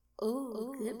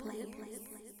Ooh, good players.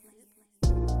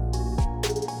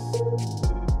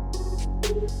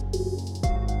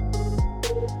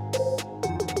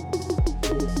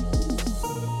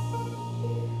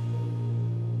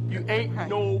 You ain't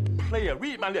no player.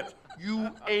 Read my lips.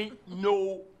 You ain't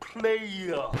no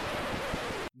player.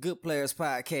 Good Players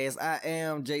Podcast. I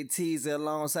am JTZ.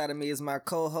 Alongside of me is my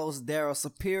co-host Daryl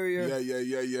Superior.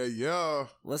 Yeah.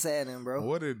 What's happening, bro?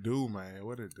 What it do, man?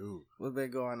 What it do? What's been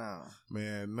going on?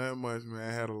 Man, not much, man.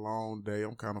 I had a long day.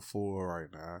 I'm kind of full right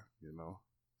now, you know.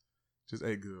 Just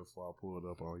ate good before I pulled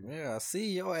up on you. Yeah, I see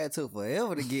your ass took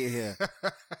forever to get here.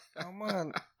 Come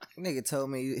on. Nigga told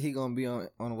me he gonna be on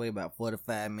the way about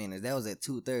 45 minutes. That was at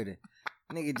 2:30.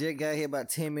 Nigga just got here about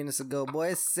 10 minutes ago.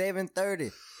 Boy, it's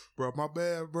 7:30. Bro, my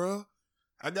bad, bro.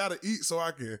 I gotta eat so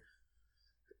I can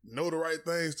know the right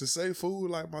things to say.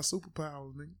 Food like my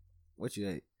superpowers, nigga. What you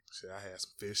ate? Shit, I had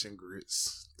some fish and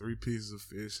grits. 3 pieces of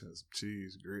fish and some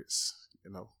cheese grits,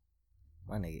 you know.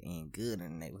 My nigga ain't good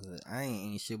in the neighborhood. I ain't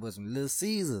eating shit but some Little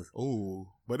Caesars. Ooh,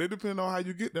 but it depends on how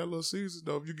you get that Little Caesars,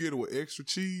 though. If you get it with extra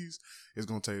cheese, it's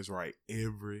gonna taste right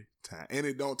every time. And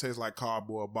it don't taste like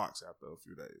cardboard box after a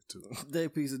few days, too.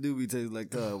 That pizza do be tasting like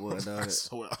cardboard, I dog.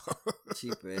 swear.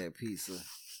 Cheap ass pizza.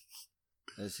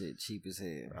 That shit cheap as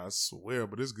hell. I swear,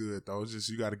 but it's good, though. It's just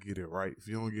you gotta get it right. If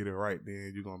you don't get it right,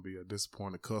 then you're gonna be a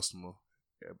disappointed customer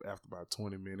after about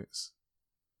 20 minutes.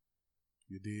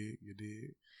 You did.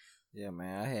 Yeah,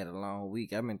 man, I had a long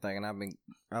week. I've been thinking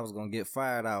I was gonna get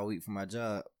fired all week from my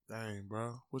job. Dang,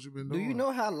 bro. What you been Do doing? you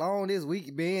know how long this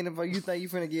week been? If you think you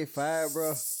finna get fired,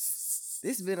 bro,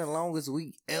 this been the longest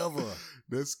week ever.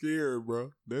 That's scary,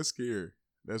 bro. That's scary.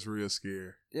 That's real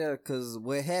scary. Yeah, cause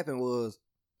what happened was,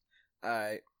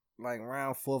 alright, like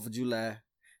around 4th of July,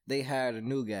 they hired a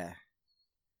new guy.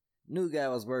 New guy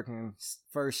was working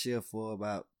first shift for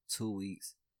about 2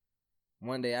 weeks.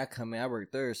 One day I come in, I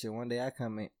work third shift. One day I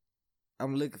come in,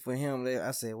 I'm looking for him.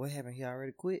 I said, what happened? He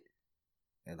already quit?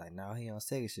 They're like, no, he on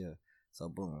second shift. So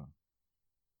boom.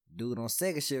 Dude on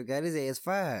second shift got his ass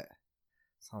fired.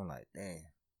 So I'm like, damn.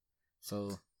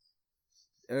 So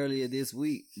earlier this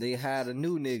week, they hired a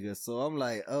new nigga. So I'm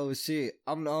like, oh shit,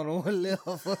 I'm the only one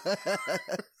left.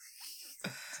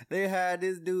 They hired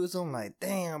this dude. So I'm like,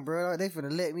 damn, bro, they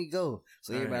finna let me go.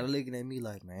 So everybody looking at me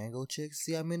like, man, go check and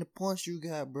see how many points you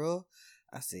got, bro.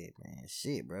 I said, man,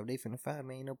 shit, bro. They finna fire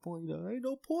me. Ain't no point. You know, ain't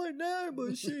no point now,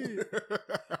 but shit.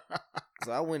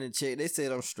 So I went and checked. They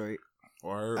said I'm straight.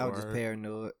 Word, I was just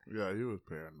paranoid. Yeah, you was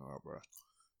paranoid, bro.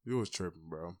 You was tripping,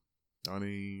 bro. Don't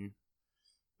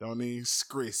even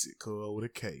stress it, cuz, with a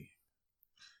K.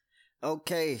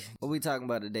 Okay, what we talking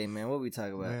about today, man? What we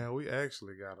talking about? Man, we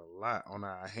actually got a lot on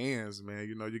our hands, man.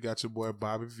 You know, you got your boy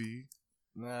Bobby V.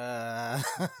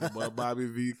 Your boy Bobby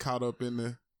V caught up in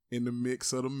the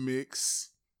mix of the mix.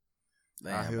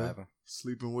 Out Damn, here, Bobby.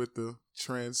 sleeping with the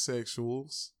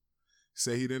transsexuals.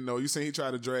 Say he didn't know. You say he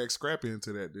tried to drag Scrappy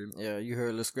into that, didn't you? Yeah, you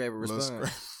heard Lil Scrappy Lil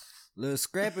respond. Lil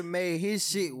Scrappy made his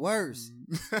shit worse.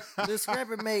 Lil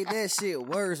Scrappy made that shit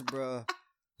worse, bro.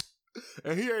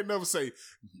 And he ain't never say,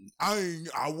 I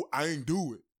ain't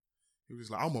do it. He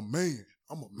was like, I'm a man.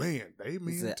 They He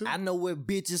mean said, too. I know what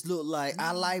bitches look like.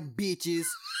 I like bitches.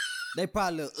 They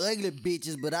probably look ugly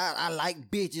bitches, but I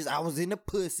like bitches. I was in the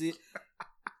pussy.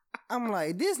 I'm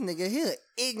like, this nigga here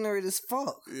ignorant as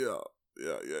fuck. Yeah.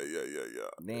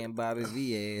 Damn Bobby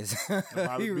V ass.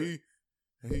 Bobby V,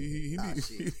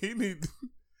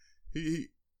 he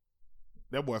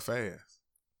that boy fast.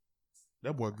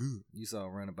 That boy good. You saw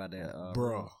him run about that,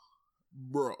 Bro.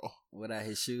 without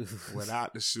his shoes.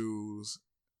 Without the shoes.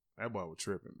 That boy was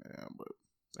tripping, man. But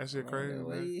that shit crazy,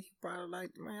 man. He probably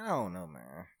like, man, I don't know,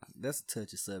 man. That's a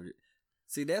touchy subject.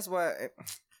 See, that's why.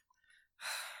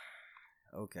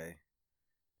 Okay.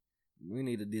 We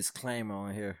need a disclaimer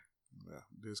on here. Yeah,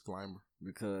 disclaimer.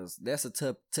 Because that's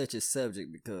a touchy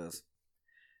subject, because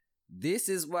this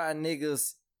is why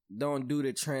niggas don't do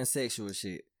the transsexual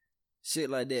shit. Shit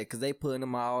like that. Because they putting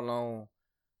them all on.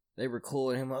 They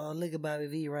record him. Oh, look at Bobby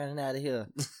V running out of here.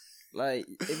 Like,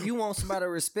 if you want somebody to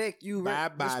respect you,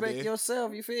 respect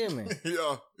yourself, you feel me?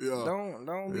 Yeah.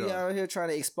 Don't be out here trying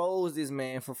to expose this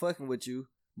man for fucking with you,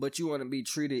 but you want to be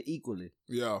treated equally.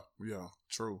 Yeah.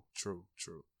 True.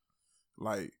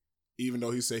 Like, even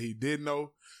though he said he did know, you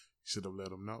should have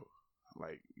let him know.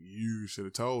 Like, you should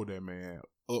have told that man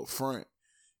up front.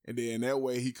 And then that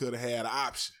way he could have had an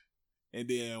option. And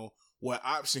then what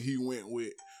option he went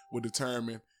with would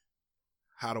determine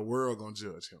how the world gonna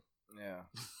judge him. Yeah.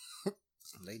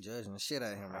 They judging the shit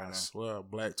out of him right now. I swear,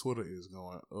 Black Twitter is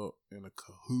going up in the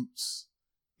cahoots.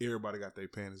 Everybody got their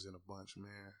panties in a bunch,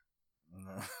 man.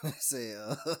 No,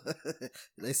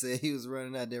 they said he was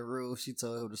running out that road. She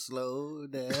told him to slow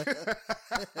down.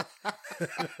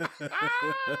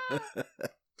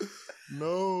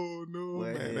 No,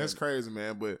 Well, man. yeah. That's crazy,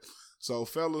 man. But so,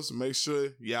 fellas, make sure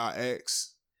y'all ask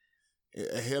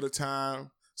ahead of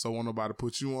time so won't nobody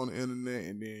put you on the internet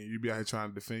and then you be out here trying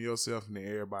to defend yourself and then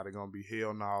everybody gonna be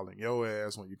hell no in your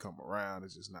ass when you come around.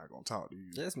 It's just not gonna talk to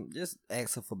you. Just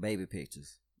ask her for baby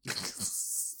pictures.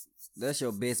 That's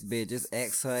your best bet. Just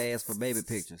ask her ass for baby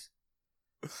pictures.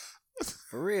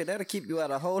 For real, that'll keep you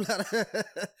out a whole lot of...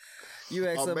 You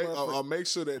ask her I'll make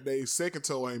sure that they second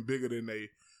toe ain't bigger than they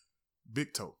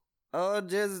big toe. or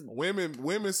just...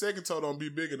 Women's second toe don't be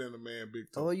bigger than a man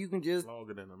big toe. Or you can just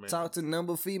Longer than a man. talk to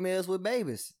number of females with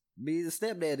babies. Be the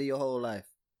stepdaddy your whole life.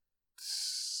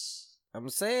 I'm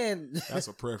saying... That's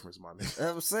a preference, my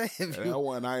nigga. I'm saying... If That you,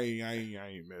 one I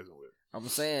ain't messing with. I'm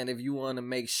saying if you want to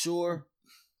make sure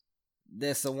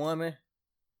that's a woman...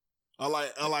 I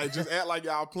like just act like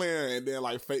y'all playing and then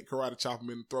like fake karate chop him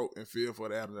in the throat and feel for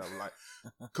the after that. Like,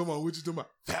 come on, what you doing?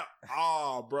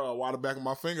 Oh, bro, why the back of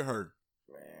my finger hurt?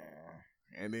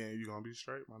 And then you gonna be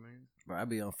straight, my nigga. Bro, I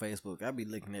be on Facebook. I be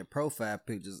looking at profile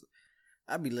pictures.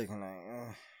 I be looking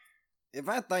like, if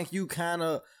I think you kind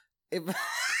of, if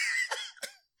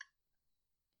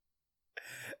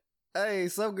hey,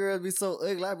 some girls be so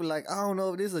ugly. I be like, I don't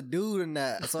know if this a dude or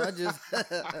not. So I just,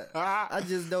 I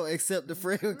just don't accept the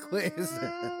friend request.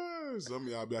 Some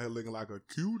of y'all be out here looking like a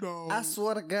cute dog. I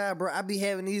swear to God, bro, I be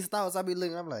having these thoughts. I be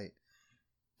looking. I'm like,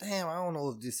 damn, I don't know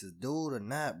if this is dude or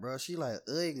not, bro. She like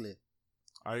ugly.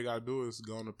 All you gotta do is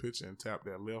go on the picture and tap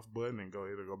that left button and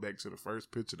it'll go back to the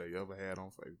first picture they ever had on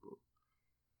Facebook.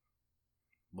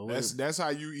 But That's how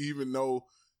you even know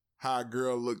how a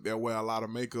girl look that wear a lot of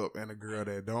makeup and a girl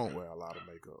that don't wear a lot of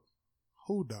makeup.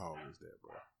 Who dog is that,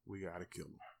 bro? We gotta kill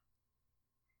him.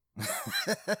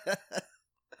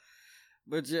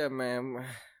 But yeah, man,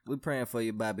 we praying for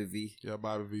you, Bobby V. Yeah,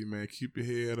 Bobby V, man, keep your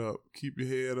head up. Keep your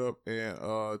head up and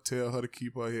tell her to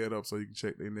keep her head up so you can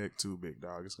check their neck too, big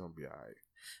dog. It's gonna be all right.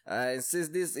 And since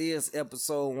this is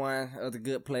episode 1 of The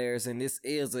Good Players and this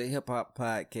is a hip hop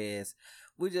podcast,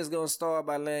 we just gonna start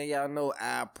by letting y'all know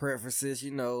our preferences, you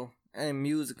know, and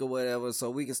music or whatever. So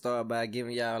we can start by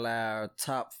giving y'all our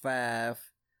top 5.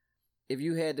 If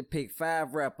you had to pick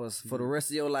 5 rappers for the rest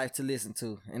of your life to listen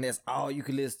to, and that's all you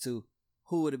can listen to,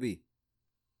 who would it be?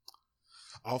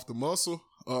 Off the muscle,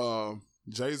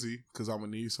 Jay-Z, because I'm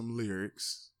going to need some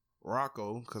lyrics.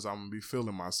 Rocco, because I'm going to be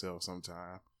feeling myself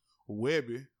sometime.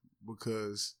 Webby,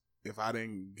 because if I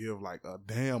didn't give like a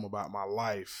damn about my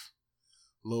life,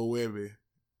 Lil Webby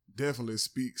definitely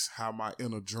speaks how my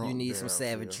inner drunk. You need some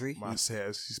savagery. My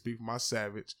savage. He speaks my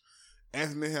savage.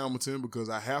 Anthony Hamilton, because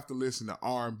I have to listen to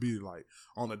R&B like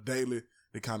on a daily.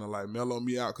 They kind of like mellow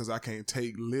me out because I can't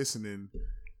take listening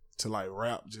to like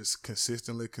rap just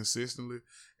consistently.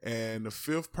 And the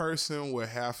 5th person would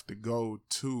have to go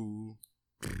to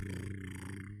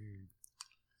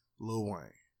Lil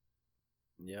Wayne.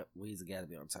 Yep, Weezy got to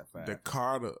be on top 5. The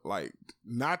Carter, like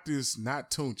not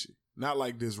Tunchi, not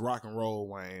like this rock and roll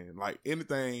Wayne, like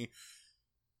anything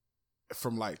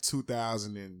from like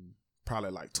 2000 and probably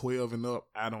like 12 and up,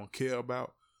 I don't care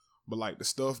about. But like the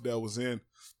stuff that was in,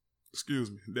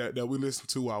 that we listened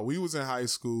to while we was in high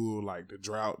school, like the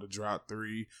Drought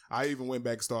 3. I even went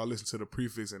back and started listening to the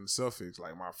Prefix and the Suffix,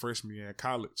 like my freshman year in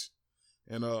college.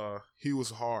 And he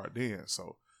was hard then,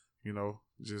 so, you know,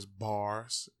 just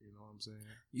bars, you know what I'm saying?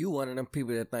 You one of them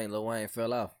people that think Lil Wayne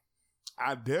fell off.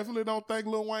 I definitely don't think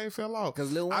Lil Wayne fell off.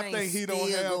 Because Lil Wayne I think he still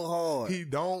don't have, go hard.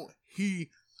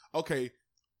 Okay,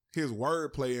 his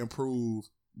wordplay improved,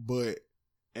 but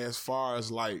as far as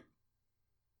like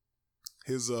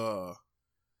his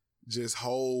just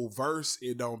whole verse,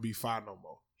 it don't be fine no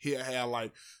more. He'll have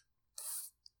like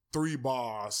 3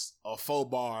 bars or 4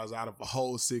 bars out of a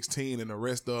whole 16, and the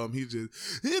rest of them he is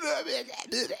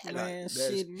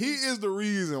the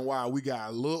reason why we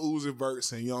got Lil Uzi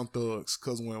Verts and Young Thugs.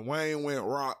 Because when Wayne went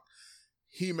rock,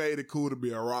 he made it cool to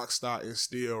be a rock star and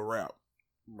still rap.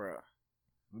 Bruh.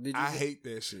 I hate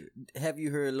that shit. Have you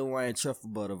heard Lil Wayne Truffle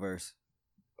Butter verse?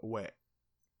 Whack.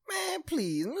 Man,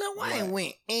 please. Lil Wayne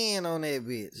went in on that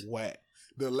bitch. Whack.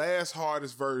 The last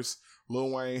hardest verse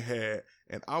Lil Wayne had,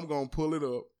 and I'm going to pull it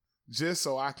up just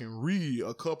so I can read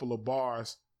a couple of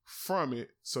bars from it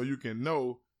so you can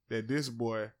know that this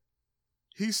boy,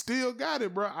 he still got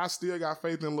it, bro. I still got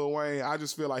faith in Lil Wayne. I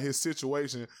just feel like his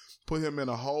situation put him in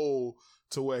a hole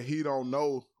to where he don't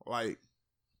know, like,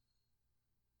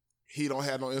 he don't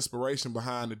have no inspiration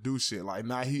behind to do shit. Like,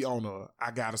 now he on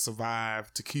I gotta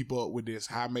survive to keep up with this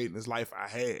high maintenance life I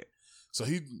had. So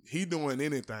he doing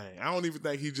anything. I don't even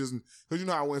think he just, because you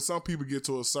know how when some people get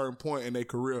to a certain point in their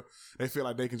career, they feel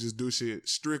like they can just do shit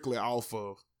strictly off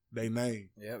of their name.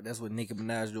 Yep, that's what Nicki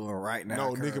Minaj doing right now. No,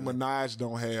 Nicki currently. Minaj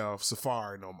don't have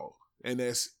Safari no more. And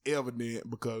that's evident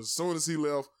because as soon as he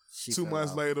left, She 2 fell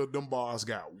months off. later, them bars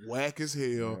got whack as hell.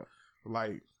 Yeah.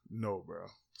 Like, no, bro.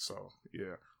 So,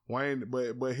 yeah. Wayne,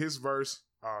 but his verse,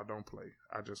 don't play.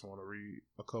 I just want to read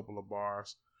a couple of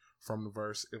bars from the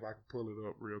verse, if I can pull it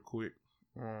up real quick.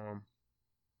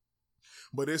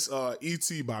 But it's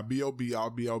E.T. by B.O.B.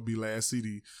 Our B.O.B. last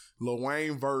CD. Lil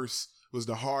Wayne verse was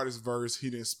the hardest verse he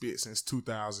didn't spit since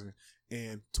 2012.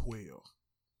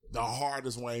 The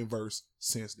hardest Wayne verse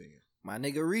since then. My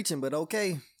nigga reaching, but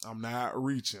okay. I'm not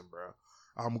reaching, bro.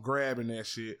 I'm grabbing that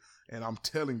shit, and I'm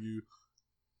telling you,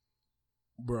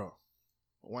 bro,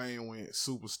 Wayne went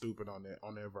super stupid on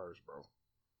that verse, bro.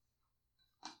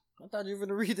 I thought you were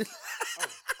gonna read it.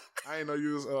 I ain't know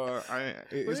you was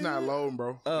it's not loading,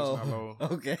 bro. Oh, it's not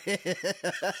loading. okay.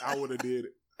 I would have did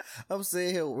it. I'm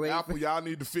sitting here waiting. Apple, y'all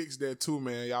need to fix that too,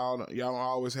 man. Y'all don't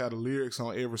always have the lyrics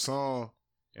on every song,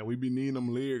 and we be needing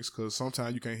them lyrics because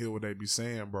sometimes you can't hear what they be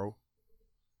saying, bro.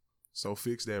 So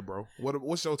fix that, bro.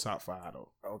 What's your top 5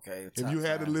 though? Okay. If you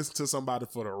had to listen to somebody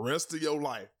for the rest of your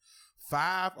life,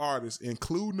 5 artists,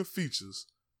 including the features,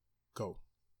 go.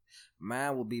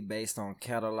 Mine would be based on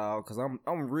catalog because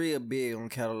I'm real big on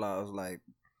catalogs. Like,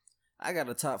 I got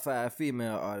a top 5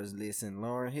 female artist list, and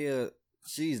Lauryn Hill,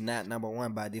 she's not number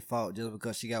 1 by default just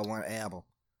because she got one album.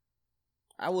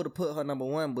 I would have put her number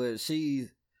 1, but she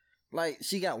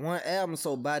got one album,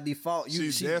 so by default, she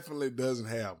definitely doesn't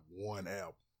have one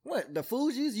album. What, the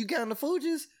Fugees? You counting the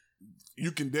Fugees?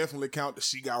 You can definitely count that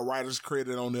she got writer's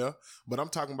credit on there, but I'm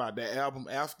talking about that album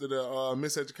after the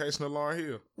Miseducation of Lauryn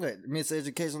Hill. What,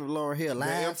 Miseducation of Lauryn Hill The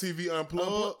live? MTV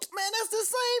Unplugged. Man, that's the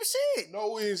same shit.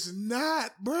 No, it's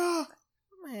not, bruh.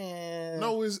 Man.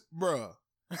 No, it's, bruh.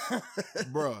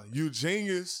 Bruh,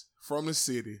 Eugenius from the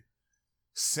City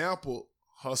sampled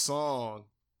her song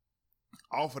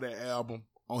off of that album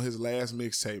on his last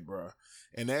mixtape, bruh.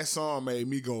 And that song made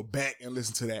me go back and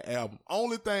listen to that album.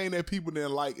 Only thing that people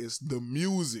didn't like is the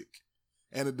music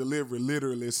and the delivery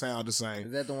literally sound the same.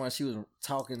 Is that the one she was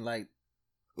talking like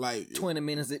Like 20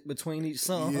 minutes between each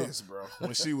song? Yes, bro.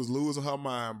 When she was losing her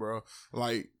mind, bro.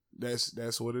 Like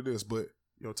that's what it is. But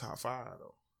your top 5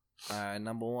 though. All right,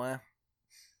 number 1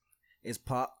 is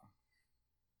Pop.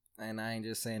 And I ain't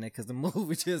just saying that because the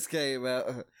movie just came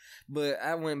out. But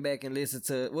I went back and listened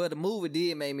to... Well, the movie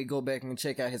did make me go back and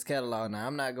check out his catalog. Now,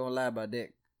 I'm not going to lie about that.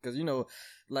 Because, you know,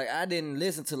 like, I didn't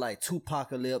listen to, like,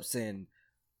 Tupacalypse and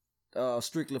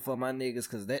Strictly for My Niggas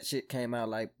because that shit came out,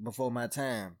 like, before my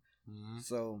time. Mm-hmm.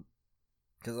 So...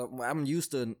 Because I'm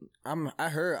used to... I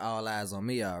heard All Eyes on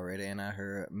Me already. And I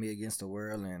heard Me Against the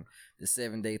World and The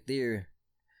 7 Day Theory.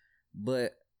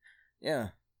 But, yeah.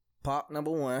 Pop, number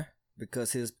 1.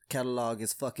 Because his catalog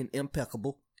is fucking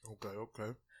impeccable.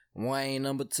 Okay. Wayne,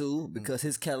 number 2, because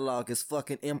his catalog is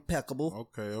fucking impeccable.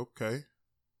 Okay.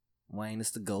 Wayne is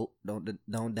the GOAT.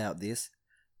 Don't doubt this.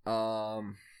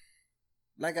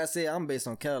 Like I said, I'm based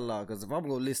on catalog, because if I'm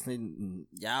gonna listen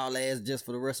to y'all ass just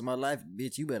for the rest of my life,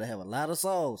 bitch, you better have a lot of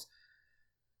songs.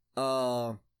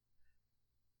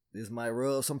 This might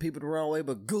rub some people the wrong way,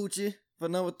 but Gucci for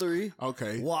number 3.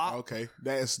 Okay. WAP. Okay.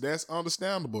 That's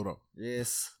understandable though.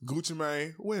 Yes. Gucci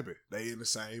Mane, Webby. They in the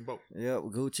same boat. Yep,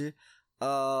 Gucci.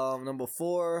 Number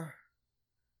 4.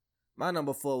 My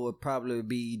number 4 would probably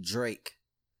be Drake.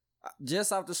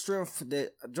 Just off the strength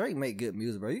that Drake make good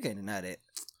music, bro. You can't deny that.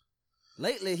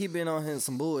 Lately, he been on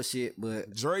some bullshit, but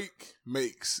Drake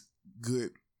makes good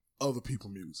other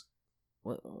people music.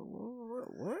 What?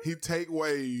 He take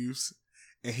waves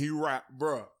and he rap,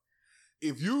 bruh.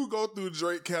 If you go through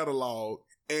Drake catalog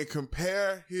and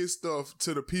compare his stuff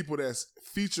to the people that's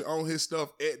featured on his stuff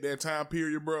at that time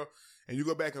period, bruh, and you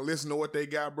go back and listen to what they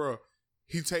got, bruh,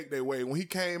 he take their way. When he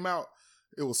came out,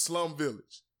 it was Slum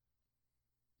Village.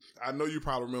 I know you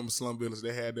probably remember Slum Village.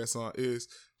 They had that song, It's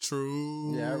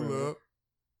True Yeah, I remember. Love.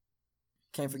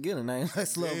 Can't forget a name like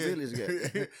Slum Village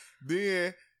guy.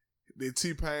 Then the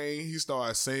T-Pain, he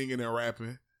started singing and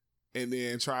rapping. And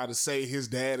then tried to say his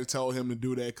daddy told him to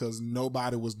do that because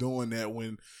nobody was doing that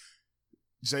when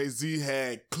Jay-Z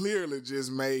had clearly just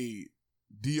made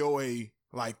DOA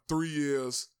like 3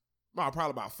 years,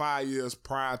 probably about 5 years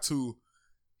prior to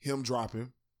him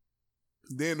dropping.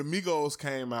 Then the Migos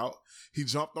came out. He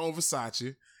jumped on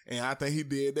Versace. And I think he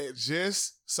did that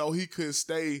just so he could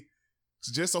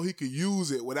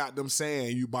use it without them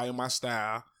saying, you buying my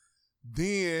style.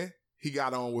 Then he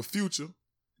got on with Future.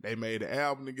 They made the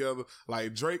album together.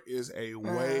 Like, Drake is a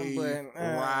wave but,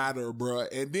 rider, bruh.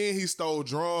 And then he stole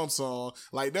Drum song.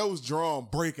 Like, that was Drum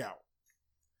breakout.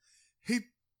 He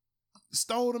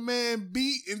stole the man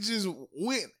beat and just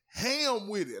went ham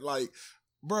with it. Like,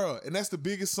 bruh. And that's the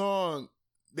biggest song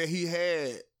that he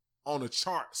had on the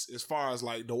charts as far as,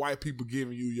 like, the white people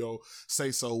giving you your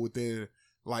say-so within,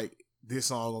 like, this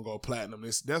song gonna go platinum.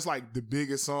 That's, like, the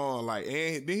biggest song. Like,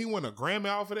 and then he won a Grammy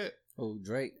off of that. Oh,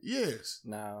 Drake? Yes.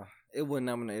 Nah, it wasn't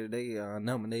nominated. They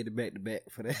nominated back to back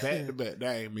for that. Back to back.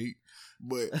 That ain't me.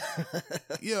 But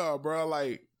yeah, bro.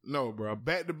 Like, no, bro.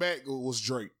 Back to back was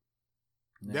Drake.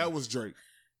 Nah. That was Drake.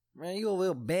 Man, you over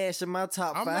here bashing my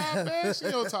top I'm five. not bashing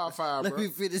your top five, bro. Let me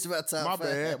finish my top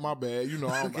five. My bad. You know,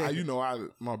 Okay.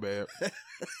 my bad.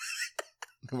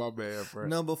 My bad, bro.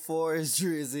 Number 4 is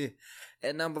Drizzy.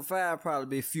 And number 5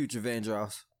 probably be Future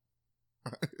Vandross.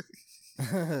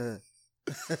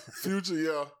 Future,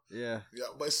 yeah. Yeah. Yeah,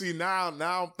 but see, now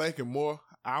I'm thinking more.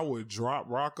 I would drop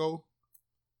Rocco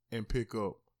and pick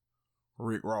up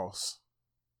Rick Ross.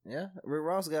 Yeah. Rick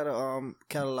Ross got a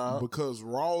catalog. Because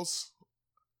Ross,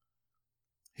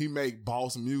 he make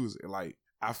boss music. Like,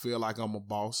 I feel like I'm a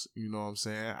boss. You know what I'm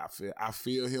saying? I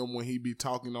feel him when he be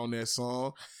talking on that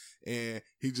song, and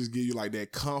he just give you like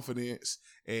that confidence.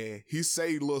 And he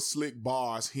say little slick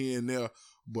bars here and there,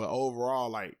 but overall,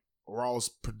 like, Ross'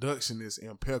 production is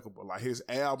impeccable. Like, his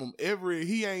album,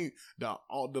 the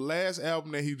last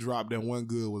album that he dropped that wasn't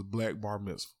good was Black Bar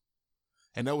Mitzvah,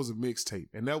 and that was a mixtape,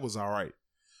 and that was all right.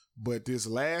 But this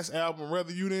last album,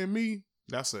 Rather You Than Me,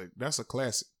 that's a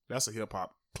classic. That's a hip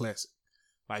hop classic.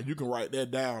 Like, you can write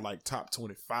that down like top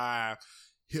 25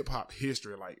 hip hop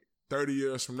history. Like, 30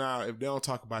 years from now, if they don't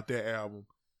talk about that album,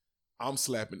 I'm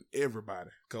slapping everybody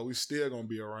because we still gonna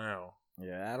be around.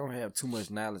 Yeah, I don't have too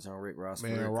much knowledge on Rick Ross.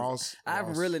 Man, Ross.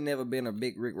 I've really never been a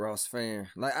big Rick Ross fan.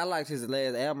 Like, I liked his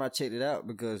last album. I checked it out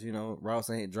because, you know, Ross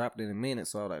ain't dropped in a minute.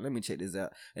 So I was like, let me check this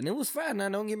out. And it was fine. Now,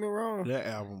 don't get me wrong. That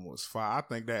album was fire. I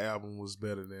think that album was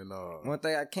better than One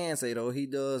thing I can say, though, he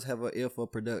does have an ear for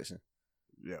production.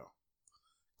 Yeah.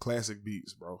 Classic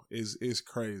beats, bro. It's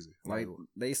crazy. Like,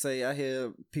 they say, I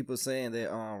hear people saying that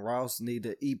Ross need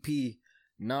to EP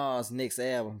Nas next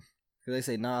album. Because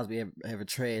they say Nas be having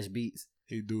trash beats.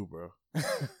 He do, bro.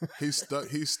 He's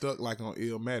stuck like on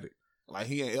Illmatic. Like,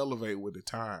 he ain't elevate with the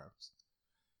times.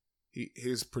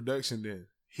 His production then.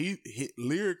 He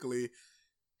lyrically,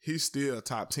 he's still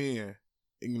top 10,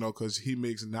 you know, because he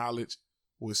mixed knowledge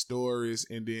with stories,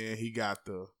 and then he got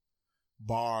the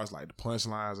bars, like the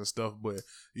punchlines and stuff. But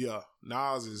yeah,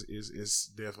 Nas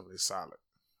is definitely solid,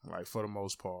 like, for the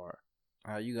most part.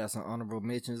 You got some honorable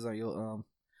mentions on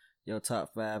your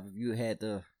top 5. If you had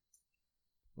to,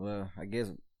 well, I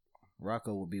guess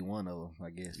Rocco would be one of them, I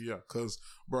guess. Yeah, because,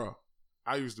 bro,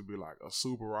 I used to be like a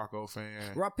super Rocco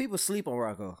fan. People sleep on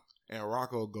Rocco. And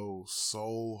Rocco goes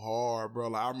so hard, bro.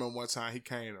 Like, I remember one time he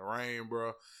came to Rain,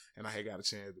 bro, and I had got a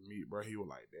chance to meet, bro. He was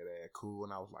like, that ass cool.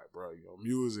 And I was like, bro, your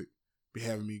music be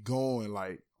having me going,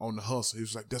 like, on the hustle. He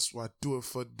was like, that's why I do it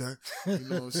for that. You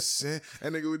know what I'm saying?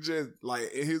 And nigga was just, like,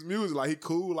 in his music, like, he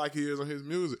cool like he is on his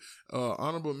music.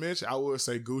 Honorable mention, I would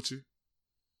say Gucci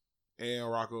and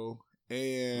Rocco.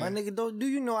 And my nigga, do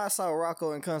you know I saw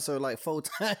Rocco in concert like 4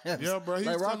 times? Yeah, bro. He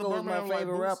like, was Rocco was my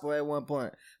favorite like rapper at one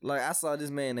point. Like, I saw this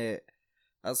man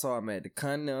I saw him at the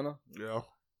Continental. Yeah.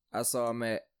 I saw him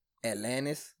at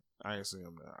Atlantis. I ain't seen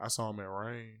him there. I saw him at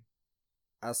Rain.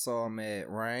 I saw him at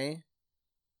Rain.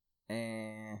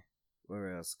 And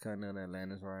where else? Continental,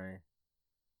 Atlantis, Rain.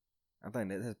 I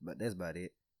think that's about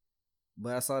it.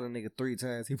 But I saw the nigga 3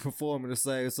 times. He performing the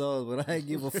same songs, but I ain't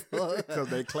give a fuck. Because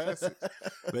they classics.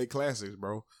 They classics,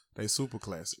 bro. They super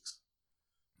classics.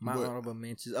 My honorable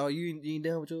mentions. Oh, you ain't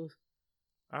done with yours?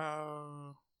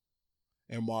 And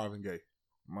Marvin Gaye.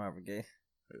 Marvin Gaye.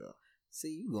 Yeah.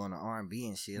 See, you going to R&B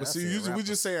and shit. But see, we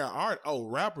just saying art. Oh,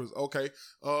 rappers. Okay.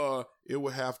 It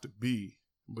would have to be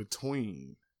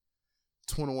between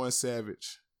 21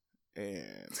 Savage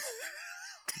and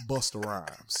Busta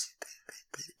Rhymes.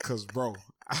 Cause, bro,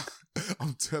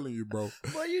 I'm telling you, bro.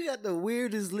 Boy, you got the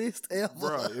weirdest list ever.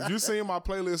 Bro, if you see my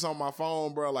playlist on my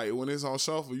phone, bro, like, when it's on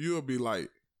shuffle, you'll be like,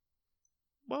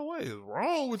 bro, what is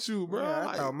wrong with you, bro? Yeah, I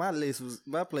like, thought my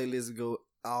playlist would go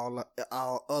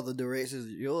all other directions.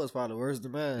 Yours probably worse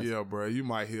than mine. Yeah, bro, you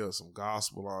might hear some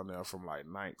gospel on there from,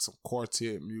 like, some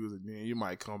quartet music. Then you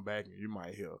might come back and you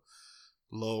might hear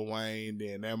Lil Wayne,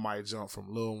 then that might jump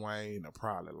from Lil Wayne to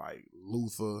probably like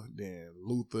Luther, then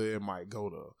Luther, it might go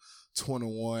to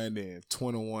 21, then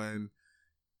 21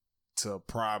 to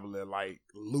probably like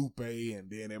Lupe,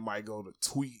 and then it might go to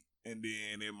Tweet, and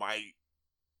then it might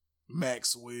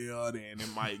Maxwell, then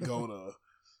it might go to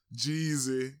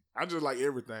Jeezy. I just like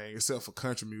everything except for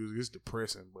country music. It's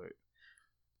depressing, but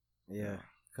Yeah.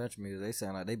 Country music, they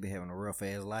sound like they be having a rough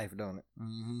ass life, don't it?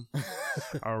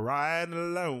 I'm riding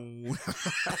alone.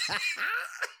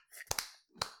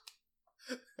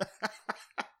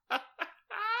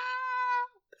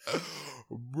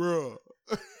 Bruh.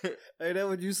 Hey, that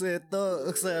what you said?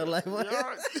 Thug sound like what?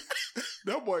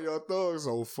 That boy, your thug,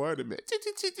 so funny, man.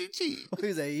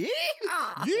 He said, yeah.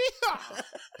 Yeah.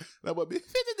 That boy be.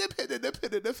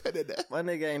 My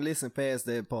nigga ain't listen past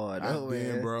that part. I though,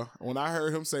 did, man. bro. When I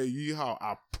heard him say yeehaw,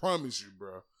 I promise you,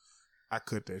 bro, I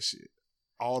cut that shit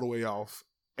all the way off.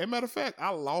 And matter of fact, I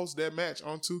lost that match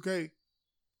on 2K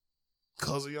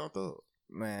because of Young Thug.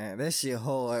 Man, that shit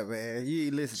hard, man. You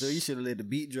ain't listen to it. You should have let the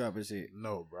beat drop and shit.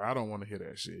 No, bro, I don't want to hear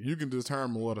that shit. You can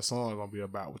determine what a song gonna be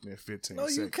about within 15 No,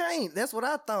 seconds. you can't. That's what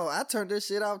I thought. I turned that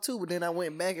shit off too, but then I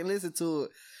went back and listened to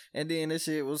it, and then that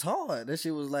shit was hard. That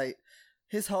shit was like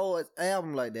his whole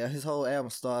album like that. His whole album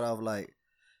started off like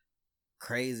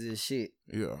crazy as shit.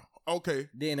 Yeah. Okay.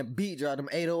 Then the beat drop, them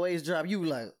 808s drop. You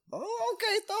like, oh,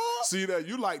 okay, Thug. See that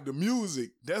you like the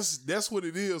music. That's what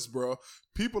it is, bro.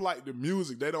 People like the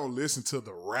music. They don't listen to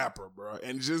the rapper, bro.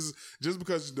 And just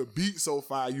because the beat so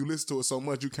fire, you listen to it so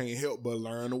much, you can't help but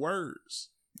learn the words.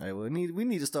 Hey, well, we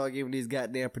need to start giving these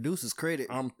goddamn producers credit.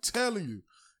 I'm telling you,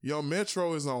 your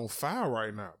Metro is on fire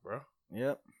right now, bro.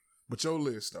 Yep. But your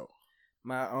list though.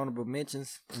 My honorable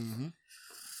mentions. Mm-hmm.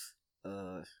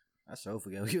 I sure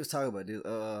forgot we was talking about this.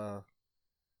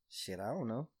 Shit, I don't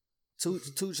know. Two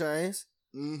Chainz.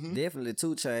 Mm-hmm. Definitely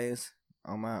 2 Chainz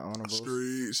on my honorables.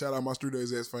 Street. Shout out my Street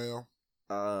Days X fam.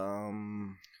 I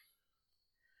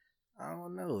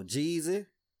don't know. Jeezy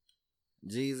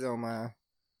on my.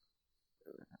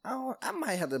 I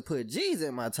might have to put Jeezy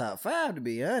in my top 5 to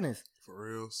be honest. For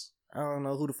reals. I don't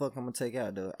know who the fuck I'm gonna take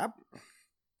out though. I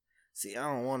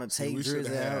don't want to take we should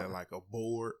Drizzy have out. had like a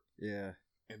board, Yeah.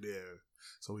 and then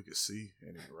so we could see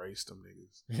and erase them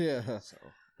niggas. Yeah. So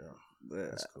yeah,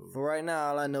 But that's cool. for right now,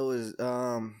 all I know is 2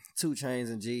 Chainz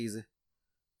and Jeezy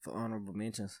for honorable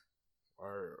mentions.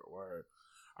 Word.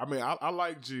 I mean, I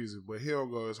like Jeezy, but he don't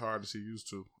go as hard as he used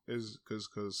to. Is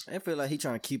because I feel like he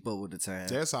trying to keep up with the time.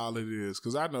 that's all it is.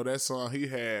 Because I know that song he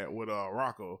had with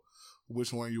Rocco,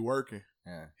 Which One You Working?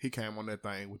 Yeah. He came on that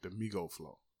thing with the Migo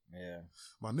flow. Yeah.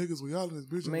 My niggas, we all in this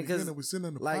bitch. I mean, cause we sitting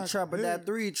in the like pocket. Trapper Yeah. That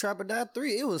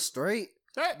 3, it was straight.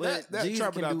 That Jeezy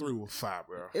Trapper can That do- 3 was fire,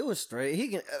 bro. It was straight. He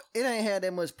can. It ain't had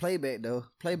that much playback though.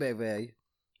 Playback value.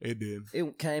 It did.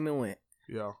 It came and went.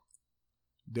 Yeah.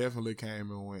 Definitely came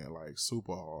and went like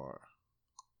super hard.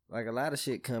 Like a lot of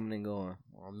shit coming and going.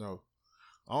 I don't know.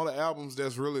 All the albums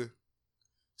that's really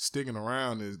sticking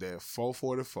around is that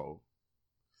 444.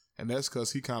 And that's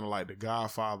because he kind of like the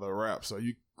godfather of rap. So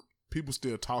people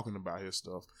still talking about his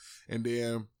stuff. And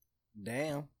then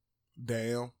Damn.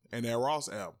 and that Ross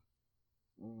album.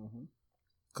 Mm-hmm.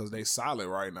 Because they solid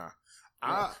right now.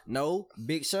 No,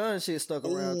 Big Sean shit stuck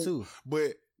around Ooh. too.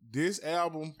 But this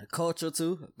album, Culture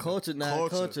too. Culture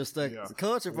stuck. yeah.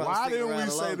 Culture probably why stick didn't we around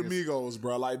the say the longest. Migos,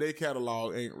 bro? Like they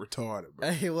catalog ain't retarded, bro.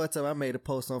 Hey, one time I made a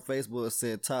post on Facebook that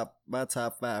said my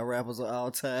top 5 rappers of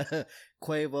all time: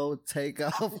 Quavo,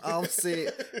 Takeoff,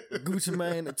 Offset, Gucci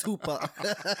Mane, and Tupac.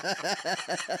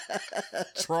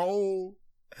 Troll.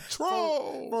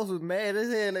 Folks was mad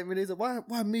as hell at me. They said, "Why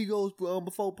Migos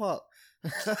before Pac?"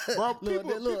 Bro,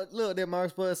 look, that my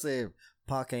response said,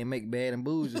 "Pac can't make Bad and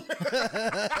Bougie."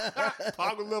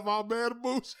 Pac left all bad and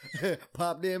bougie.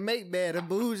 Pop didn't make Bad and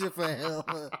Bougie, fam.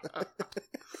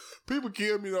 People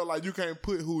kill me though. Like you can't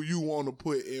put who you want to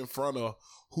put in front of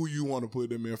who you want to put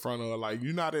them in front of. Like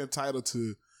you're not entitled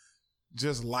to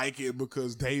just like it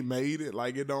because they made it.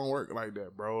 Like it don't work like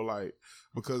that, bro. Like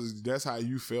because that's how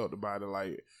you felt about it.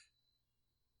 Like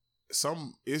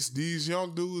it's these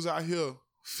young dudes out here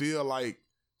feel like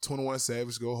 21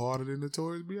 Savage go harder than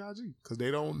Notorious B.I.G. because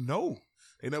they don't know.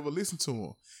 They never listen to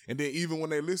him. And then even when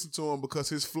they listen to him, because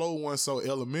his flow wasn't so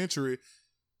elementary,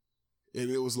 and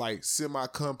it was like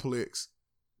semi-complex,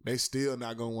 they still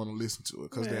not going to want to listen to it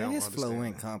because they don't his understand flow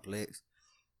ain't it. complex.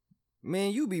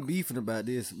 Man, you be beefing about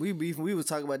this. We was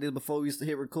talking about this before we used to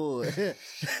hit record.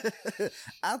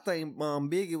 I think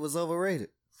Biggie was overrated.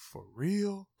 For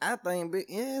real? I think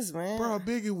yes, man. Bro,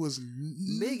 Biggie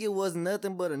was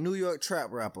nothing but a New York trap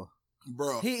rapper.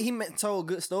 Bro. He told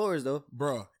good stories though.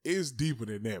 Bro, it's deeper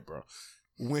than that, bro.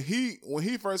 When he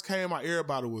first came out,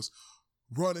 everybody was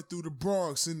running through the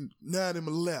Bronx and nine in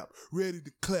my lap, ready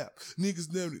to clap.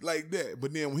 Niggas never like that.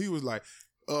 But then when he was like,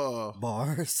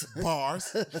 bars.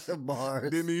 Bars.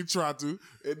 Didn't even try to.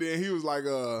 And then he was like,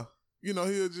 he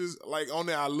was just like on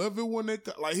there. I love it when they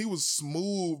like he was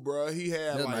smooth, bro. He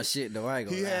had That's like my shit though. I ain't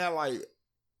gonna he lie. had like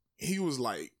he was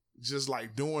like, just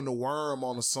like doing the worm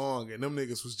on the song, and them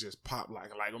niggas was just pop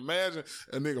locking. Like, imagine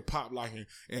a nigga pop locking,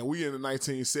 and we in the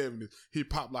 1970s, he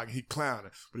pop locking, he clowning,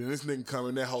 but then this nigga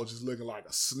coming, that hoe just looking like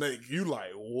a snake. You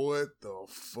like, what the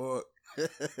fuck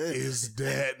is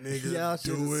that nigga Y'all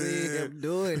should have seen him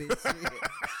doing it.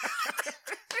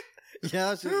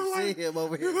 Y'all should have seen him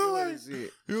over here doing this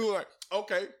shit. You like,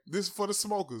 okay, this is for the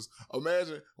smokers.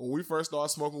 Imagine when we first started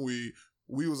smoking weed,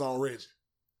 we was on Reggie.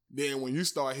 Then when you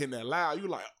start hitting that loud, you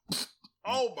like,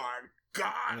 oh my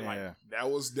God. Yeah. Like that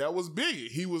was Biggie.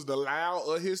 He was the loud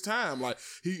of his time. Like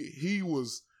he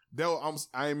was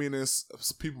I mean,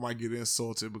 people might get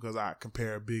insulted because I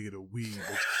compare Biggie to weed,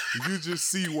 but you just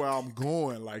see where I'm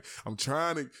going. Like I'm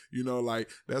trying to, like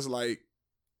that's like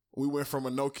we went from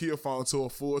a Nokia phone to a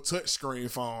full touchscreen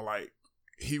phone. Like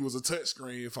he was a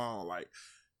touchscreen phone. Like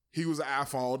he was an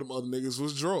iPhone. Them other niggas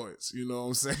was Droids. You know what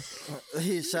I'm saying?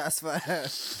 He shots fired.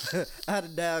 I had to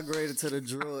downgrade it to the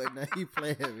Droid. Now he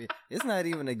playing me. It's not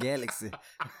even a Galaxy.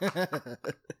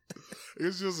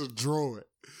 It's just a Droid.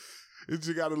 It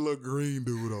just got a little green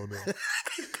dude on there.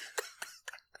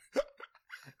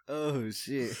 Oh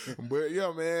shit! But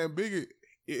yeah, man, Biggie.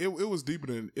 It was deeper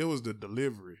than it was the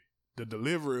delivery. The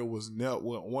delivery was not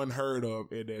what one heard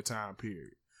of at that time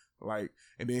period. Like,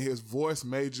 and then his voice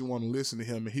made you want to listen to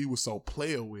him, and he was so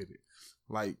player with it.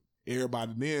 Like,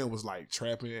 everybody then was like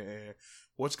trapping, and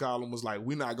whatchamacallit was like,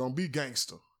 we not gonna be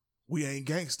gangster. We ain't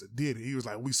gangster, did it? He was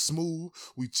like, we smooth,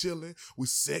 we chilling, we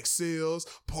sex sales,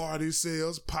 party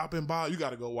sales, popping ball. You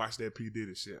gotta go watch that P.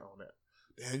 Diddy shit on that.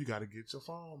 Damn, you gotta get your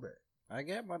phone back. I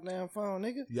got my damn phone,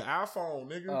 nigga. Your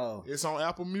iPhone, nigga. Oh. It's on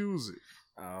Apple Music.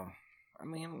 Oh, I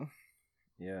mean,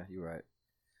 yeah, you're right.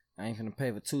 I ain't finna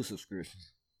pay for 2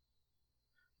 subscriptions.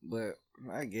 But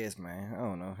I guess, man, I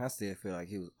don't know. I still feel like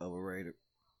he was overrated.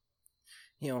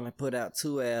 He only put out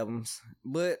 2 albums.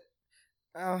 But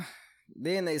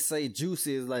then they say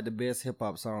Juicy is like the best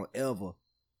hip-hop song ever.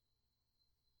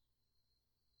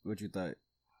 What you think?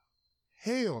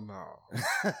 Hell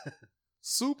no.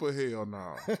 Super hell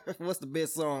no. What's the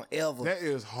best song ever? That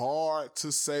is hard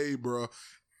to say, bro.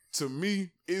 To me,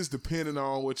 it's depending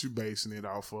on what you basing it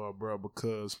off of, bro,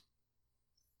 because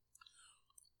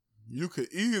you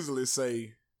could easily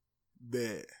say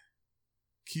that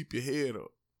Keep Your Head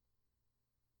Up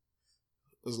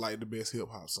is like the best hip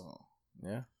hop song.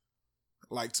 Yeah.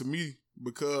 Like to me,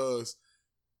 because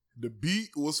the beat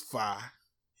was fire.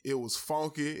 It was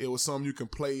funky. It was something you can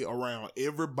play around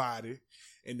everybody.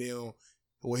 And then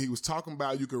what he was talking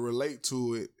about, you could relate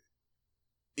to it.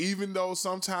 Even though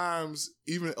sometimes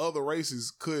even other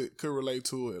races could relate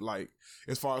to it, like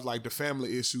as far as like the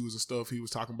family issues and stuff he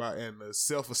was talking about and the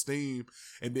self-esteem.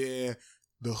 And then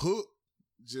the hook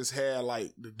just had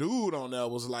like the dude on there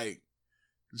was like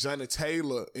Johnny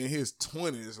Taylor in his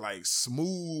 20s, like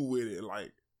smooth with it.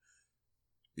 Like,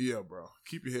 yeah, bro.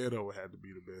 Keep Your Head Up had to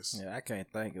be the best. Yeah, I can't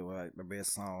think of like the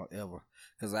best song ever.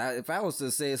 Because if I was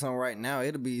to say something right now,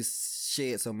 it'll be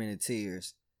Shed So Many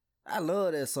Tears. I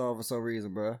love that song for some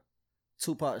reason, bro.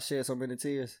 Tupac Shed So Many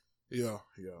Tears. Yeah.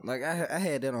 Like I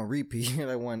had that on repeat.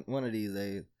 Like one of these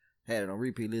days, had it on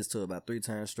repeat. Listen to it about 3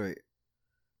 times straight.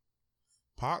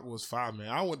 Pac was fire, man.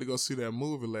 I went to go see that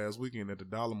movie last weekend at the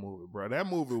Dollar Movie, bro. That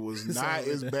movie was not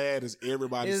as bad as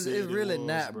everybody said It's really was,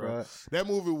 not, bro. That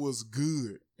movie was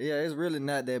good. Yeah, it's really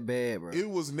not that bad, bro. It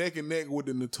was neck and neck with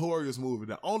the Notorious movie.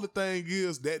 The only thing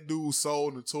is that dude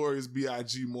sold Notorious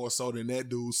B.I.G. more so than that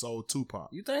dude sold Tupac.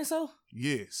 You think so?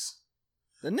 Yes.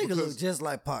 The nigga look just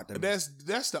like Pac to me.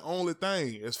 That's the only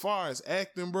thing. As far as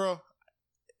acting, bro,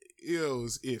 it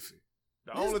was iffy.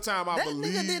 The only time I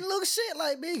believe that nigga didn't look shit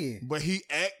like Biggie. But he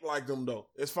act like them though.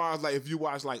 As far as like if you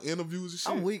watch like interviews and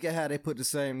shit. I'm weak at how they put the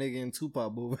same nigga in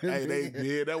Tupac movie. Hey, they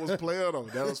did. That was player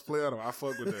though. I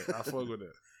fuck with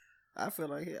that. I feel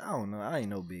like I don't know. I ain't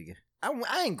no Biggie.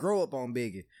 I ain't grow up on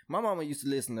Biggie. My mama used to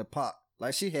listen to Pac.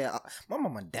 Like my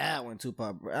mama died when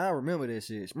Tupac. I remember that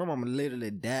shit. My mama literally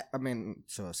died. I mean,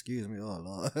 so excuse me, oh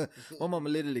Lord. My mama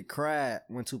literally cried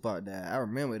when Tupac died. I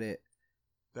remember that.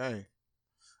 Dang.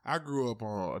 I grew up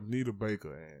on Anita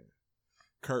Baker and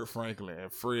Kurt Franklin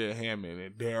and Fred Hammond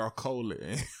and Daryl Coley.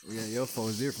 Yeah, your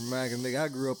phone's different, man. Nigga, I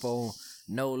grew up on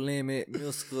No Limit,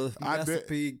 Mystical, Master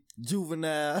P,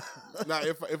 Juvenile. Now,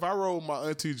 if I rolled my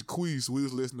auntie Jaquise, we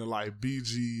was listening to like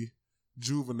BG,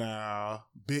 Juvenile,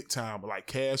 Big Time, like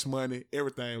Cash Money.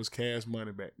 Everything was Cash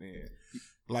Money back then.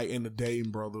 Like in the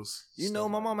Dayton Brothers. You know,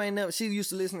 my mama ain't never. She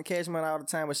used to listen to Cash Money all the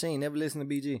time, but she ain't never listened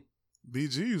to BG.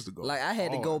 BG used to go. Like I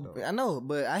had to go. Though. I know,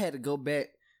 but I had to go back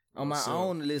on my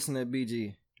own to listen to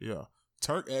BG. Yeah,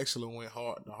 Turk actually went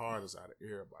the hardest out of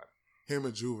everybody. Him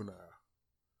and Juvenile.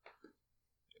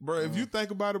 Bro, if you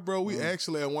think about it, bro, we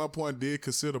actually at one point did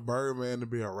consider Birdman to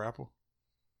be a rapper.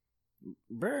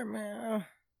 Birdman,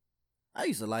 I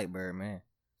used to like Birdman.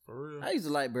 For real? I used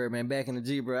to like Birdman back in the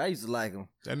G, bro. I used to like him.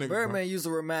 That nigga Birdman used to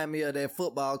remind me of that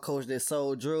football coach that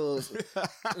sold drugs.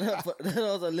 That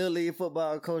was a little league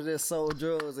football coach that sold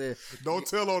drugs and Don't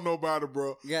tell on nobody,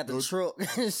 bro. got the truck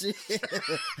and shit.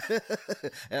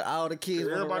 And all the kids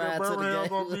want to Everybody ride in to the Birmingham game.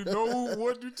 gonna be know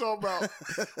what you talking about.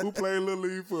 Who played Little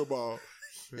League football?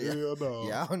 Hell no.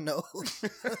 Yeah, I don't know.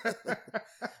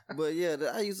 But yeah,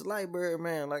 I used to like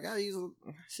Birdman. Like I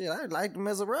liked him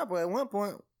as a rapper at one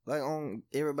point. Like on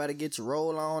Everybody Get Your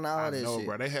Roll On, all I that know, shit.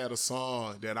 bro. They had a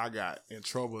song that I got in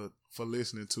trouble for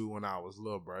listening to when I was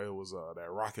little, bro. It was that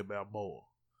Rocket Balboa.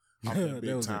 I'm in That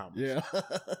Big was it. Time. Yeah.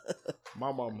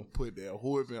 My mama put that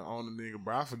whooping on the nigga,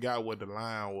 bro. I forgot what the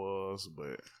line was,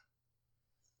 but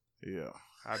yeah,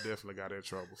 I definitely got in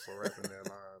trouble for rapping that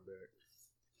line back.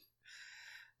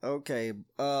 Okay.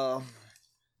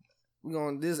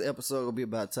 This episode will be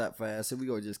about top 5, so we're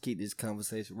gonna just keep this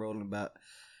conversation rolling about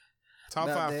Top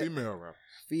About 5 that. female rappers.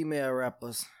 female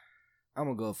rappers. I'm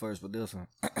gonna go first with this one.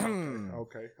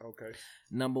 Okay.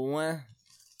 Number 1,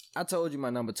 I told you my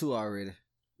number 2 already.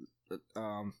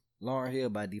 Lauryn Hill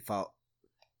by default,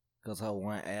 cause her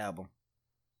one album.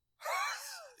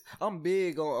 I'm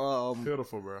big on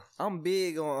Pitiful, bro. I'm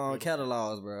big on Beautiful.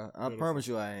 catalogs, bro. I Beautiful. promise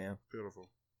you I am. Pitiful.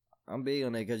 I'm big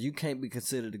on that because you can't be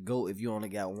considered a GOAT if you only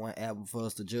got one album for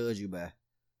us to judge you by.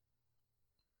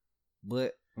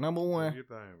 But number Do 1, your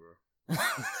thing, bro.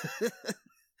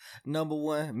 number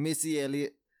 1, Missy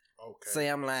Elliott. Okay. Say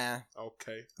I'm lying.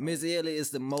 Okay. Missy Elliott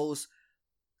is the most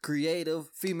creative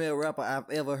female rapper I've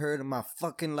ever heard in my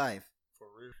fucking life. For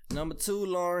real. Number 2,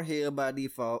 Lauryn Hill by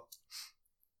default.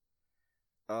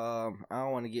 I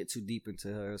don't want to get too deep into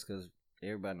hers because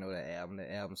everybody know that album.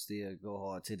 The album still go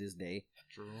hard to this day.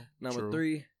 True. Number True.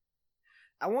 3,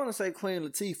 I want to say Queen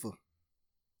Latifah,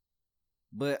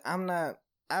 but I'm not.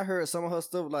 I heard some of her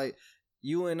stuff like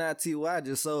UNITY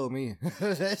just sold me.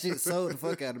 That shit sold the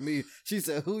fuck out of me. She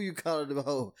said, "Who you calling the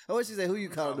hoe?" Oh, she said, "Who you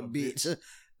calling the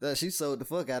bitch?" She sold the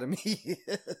fuck out of me.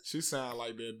 She sound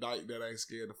like that dyke that ain't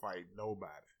scared to fight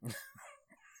nobody.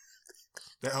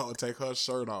 That hoe take her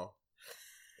shirt off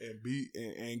and beat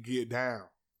and get down.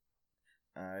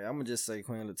 All right, I'm gonna just say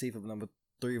Queen Latifah number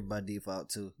 3 by default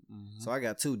too. Mm-hmm. So I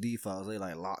got 2 defaults. They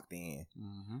like locked in.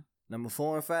 Mm-hmm. Number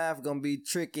 4 and 5 gonna be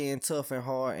tricky and tough and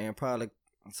hard, and probably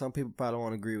some people probably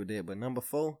won't agree with that. But number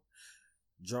 4,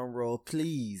 drum roll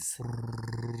please,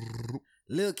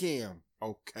 Lil Kim.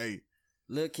 Okay.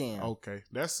 Lil Kim. Okay.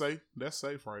 That's safe. That's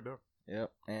safe right there.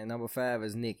 Yep. And number 5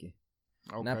 is Nicki.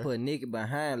 Okay. And I put Nicki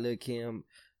behind Lil Kim.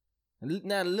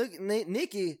 Now look,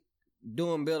 Nicki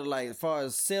doing better, like as far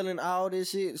as selling all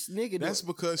this shit. Nicki, That's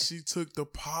because she took the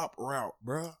pop route,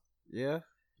 bruh. yeah.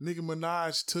 Nicki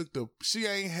Minaj she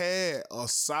ain't had a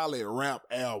solid rap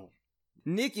album.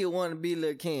 Nicki wanted to be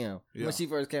Lil Kim Yeah. when she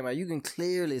first came out. You can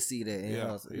clearly see that. In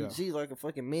Yeah, her. yeah. She's like a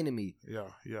fucking mini-me.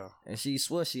 Yeah. And she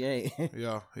swore she ain't.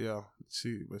 Yeah.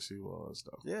 She was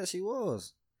though. Yeah, she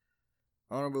was.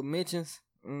 Honorable mentions.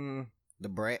 The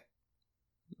Brat.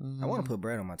 I want to put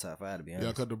Brat on my top 5, to be honest.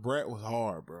 Yeah, because the Brat was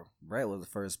hard, bro. Brat was the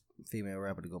first female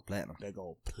rapper to go platinum. They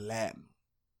go platinum.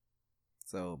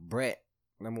 So Brat,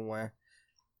 number 1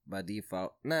 by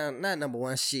default. Nah, not number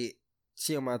 1. Shit,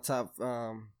 she on my top.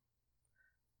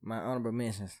 My honorable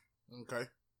mentions. Okay.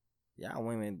 Y'all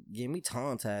women get me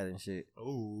tongue tied and shit.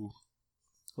 Ooh.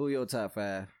 Who your top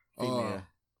 5 female?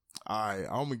 Alright,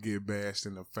 I'm gonna get bashed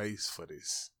in the face for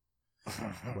this.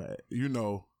 But you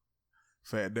know,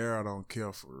 Fat Daryl don't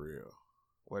care for real.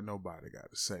 What nobody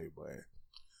got to say, but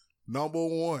number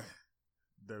 1,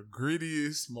 the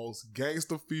grittiest, most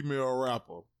gangster female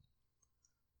rapper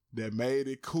that made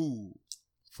it cool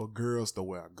for girls to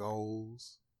wear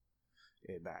goals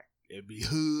and be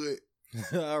hood.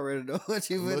 I already know what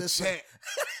you Lil finna say.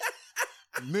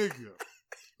 Chat.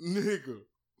 Nigga.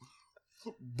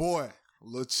 Boy,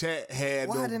 Lil Chat had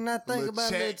Why didn't I think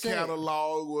about Lil Chat Chat?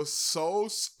 catalog was so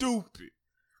stupid.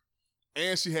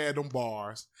 And she had them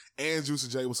bars. And Juicy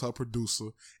J was her producer.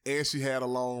 And she had a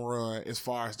long run as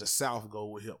far as the South go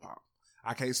with hip hop.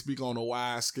 I can't speak on a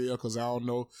wide scale because I don't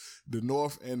know. The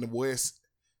North and the West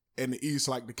and the East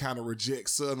like to kind of reject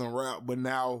Southern rap, but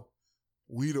now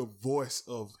we the voice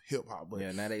of hip hop. But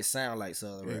Yeah, now they sound like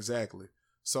Southern rap. exactly.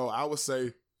 So I would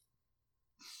say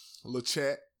Lil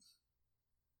Chat,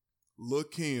 Lil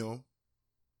Kim,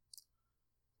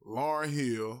 Lauryn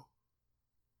Hill,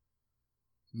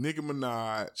 Nicki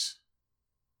Minaj,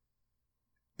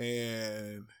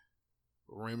 and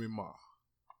Remy Ma.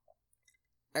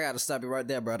 I gotta stop you right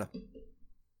there, brother.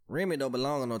 Remy don't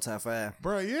belong in no top 5.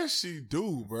 Bruh, yes, she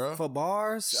do, bruh. For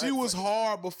bars, She was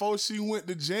hard before she went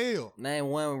to jail. name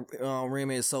one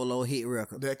Remy solo hit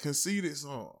record. That Conceited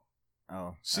song.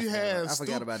 Oh, She I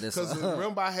forgot about this. Because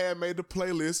remember, I had made the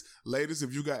playlist. Ladies,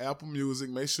 if you got Apple Music,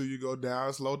 make sure you go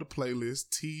download the playlist.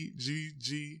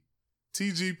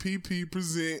 TGPP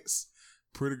presents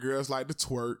Pretty Girls Like to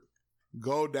Twerk.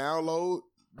 Go download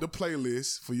the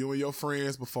playlist for you and your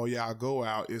friends before y'all go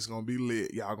out. It's gonna be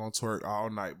lit. Y'all gonna twerk all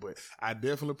night. But I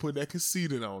definitely put that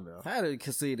Conceited on there. How did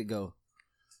Conceited go?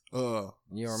 You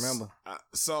don't remember?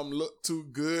 Something look too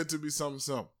good to be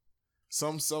something.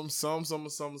 Some.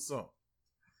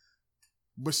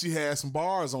 But she had some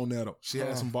bars on that though. She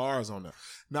had some bars on there.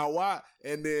 Now why?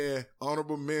 And then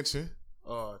honorable mention,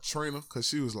 Trina, cause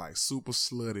she was like super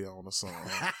slutty on the song.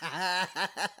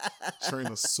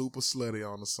 Trina super slutty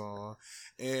on the song.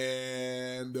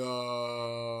 And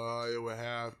it would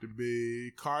have to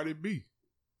be Cardi B.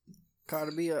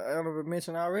 Cardi B honorable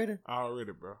mention already?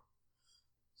 Already, bro.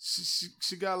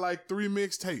 She got like 3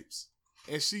 mixtapes.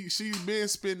 And she's been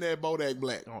spitting that Bodak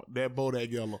Black on that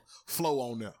Bodak Yellow flow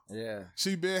on there. Yeah.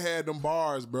 She been had them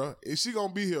bars, bro. And she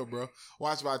gonna be here, bro.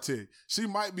 Watch what I tell you. She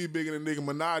might be bigger than Nicki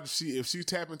Minaj if she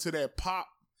tap into that pop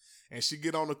and she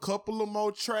get on a couple of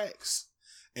more tracks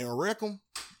and wreck them,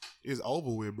 it's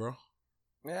over with, bro.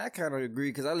 Yeah, I kind of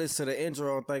agree because I listened to the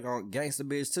intro and think on Gangsta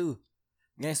Bitch too.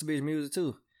 Gangsta Bitch music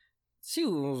too. She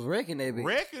was wrecking that bitch.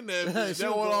 Wrecking that bitch. That's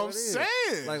what I'm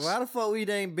saying. Like, why the fuck we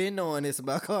ain't been knowing this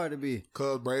about Cardi B?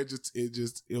 Cause, bro, it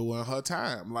wasn't her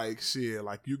time. Like, shit,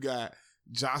 like you got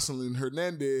Jocelyn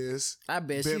Hernandez. I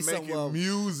bet been she's making somewhere,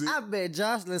 music. I bet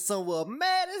Jocelyn somewhere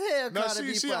mad as hell. No, Cardi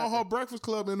B she on her Breakfast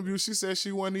Club interview, she said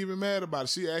she wasn't even mad about it.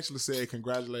 She actually said,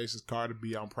 "Congratulations, Cardi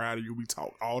B. I'm proud of you. We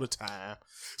talk all the time,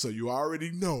 so you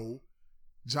already know."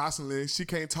 Jocelyn, she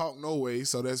can't talk no way,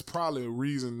 so that's probably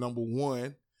reason number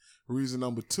one. Reason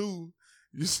number two,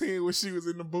 you seen when she was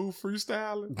in the booth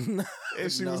freestyling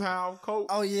and she was high on coke?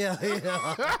 Oh, yeah.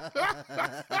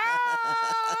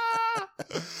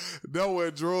 That's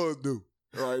what drugs do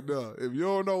right now. If you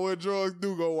don't know what drugs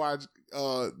do, go watch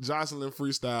Jocelyn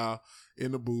freestyle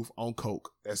in the booth on coke.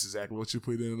 That's exactly what you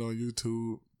put in on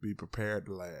YouTube. Be prepared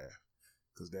to laugh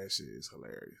because that shit is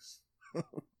hilarious.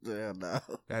 Yeah, no.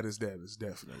 That is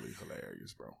definitely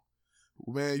hilarious, bro.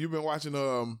 Man, you been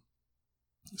watching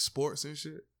sports and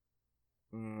shit?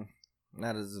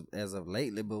 Not as of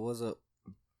lately, but what's up?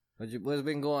 What's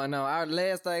been going on? Our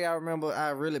last thing I remember I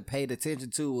really paid attention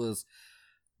to was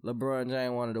LeBron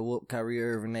James wanted to whoop Kyrie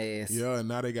Irving ass. Yeah, and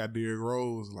now they got Derrick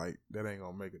Rose. Like, that ain't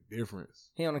gonna make a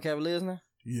difference. He on the Cavaliers now?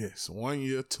 Yes, 1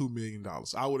 year, $2 million.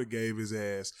 I would have gave his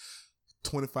ass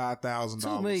 $25,000.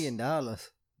 $2 million.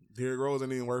 Derrick Rose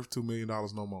ain't even worth $2 million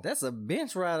no more. That's a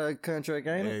bench rider contract,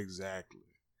 ain't it? Exactly.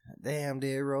 Damn,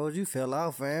 Derrick Rose, you fell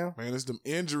off, fam. Man, it's them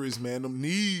injuries, man. Them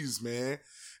knees, man.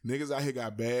 Niggas out here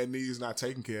got bad knees, not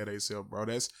taking care of themselves, bro.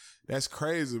 That's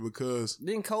crazy because...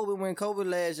 Then Kobe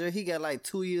last year, he got like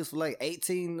 2 years for like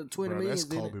 18 to 20 million. That's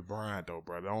Kobe Bryant, though,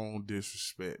 bro. Don't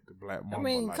disrespect the black mamba. I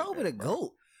mean, like Kobe that, the bro.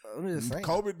 GOAT. I'm just saying.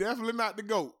 Kobe definitely not the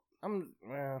GOAT.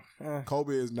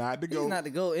 Kobe is not the GOAT. He's not the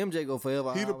GOAT. MJ go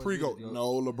forever. He the pre-GOAT.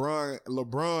 No,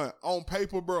 LeBron on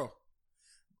paper, bro.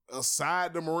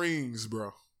 Aside them rings,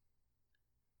 bro.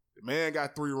 The man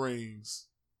got 3 rings.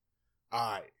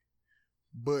 All right.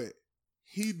 But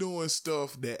he doing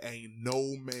stuff that ain't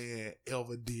no man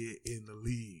ever did in the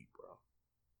league, bro.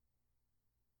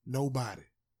 Nobody.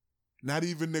 Not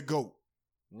even the GOAT.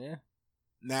 Yeah.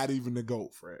 Not even the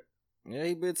GOAT, Fred. Yeah,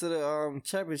 he been to the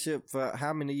championship for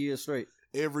how many years straight?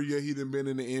 Every year he done been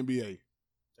in the NBA.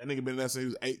 That nigga been there since he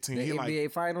was 18. The he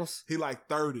NBA Finals? He like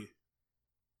 30.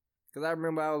 Because I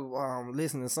remember I was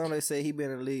listening to somebody say he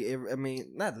been in the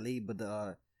league, not the league,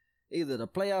 but either the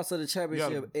playoffs or the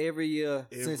championship every year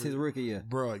since his rookie year.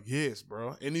 Bro, yes,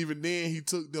 bro. And even then, he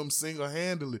took them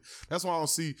single-handedly. That's why I don't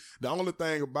see, the only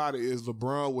thing about it is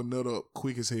LeBron would nut up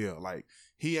quick as hell. Like,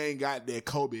 he ain't got that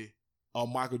Kobe or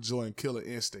Michael Jordan killer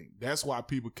instinct. That's why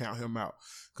people count him out.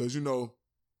 Because, you know,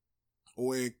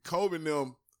 when Kobe and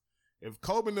them, if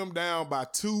Kobe and them down by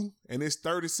 2 and it's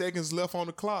 30 seconds left on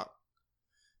the clock,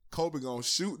 Kobe gonna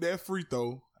shoot that free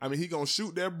throw. I mean, he gonna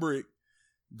shoot that brick,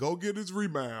 go get his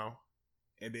rebound,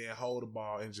 and then hold the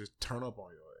ball and just turn up on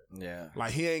your ass. Yeah.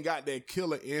 Like, he ain't got that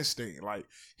killer instinct. Like,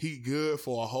 he good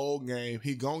for a whole game.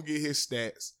 He gonna get his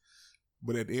stats.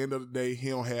 But at the end of the day, he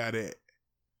don't have that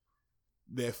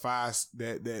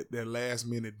last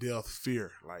minute death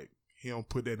fear. Like, he don't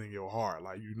put that in your heart.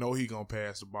 Like, you know he gonna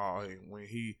pass the ball and when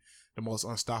he the most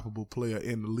unstoppable player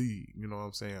in the league. You know what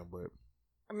I'm saying? But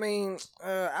I mean,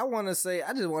 I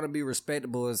just want to be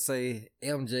respectable and say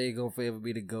MJ gonna forever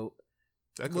be the GOAT.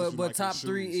 That 'cause you But like top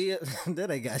your 3 shoes. is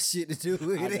that ain't got shit to do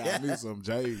with I it. need some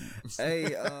J's.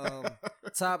 Hey,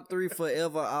 top 3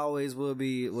 forever always will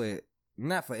be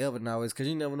not forever and always, because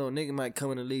you never know, nigga might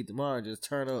come in the league tomorrow and just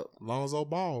turn up. Lonzo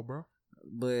Ball, bro.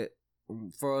 But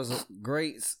for us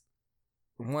greats,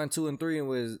 1, 2, and 3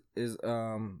 is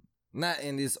not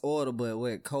in this order,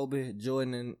 but Kobe,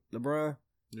 Jordan, and LeBron.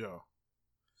 Yeah.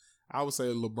 I would say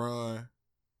LeBron,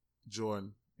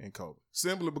 Jordan, and Kobe.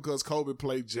 Simply because Kobe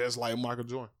played just like Michael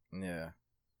Jordan. Yeah.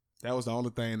 That was the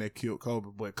only thing that killed Kobe.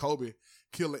 But Kobe,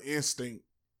 killer instinct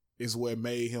is what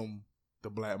made him the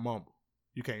Black Mamba.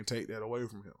 You can't take that away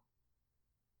from him.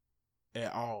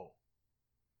 At all.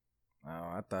 Oh,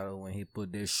 I thought it was when he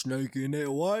put that snake in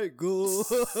that white girl.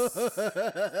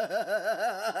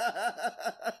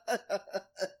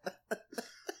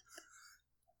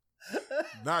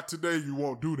 Not today you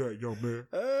won't do that, young man.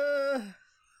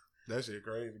 That shit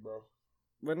crazy, bro.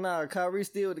 But nah, Kyrie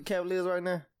still with the Cavaliers right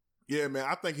now? Yeah, man,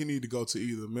 I think he need to go to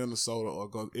either Minnesota or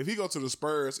go. If he go to the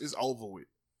Spurs, it's over with.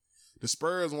 The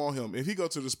Spurs want him. If he go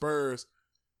to the Spurs,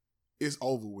 it's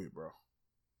over with, bro.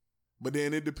 But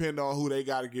then it depends on who they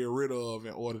got to get rid of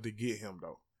in order to get him,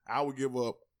 though. I would give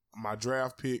up my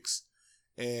draft picks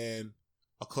and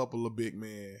a couple of big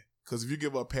men. Because if you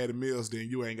give up Patty Mills, then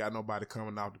you ain't got nobody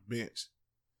coming off the bench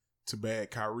to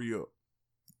back Kyrie up.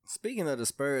 Speaking of the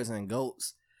Spurs and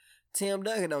GOATs, Tim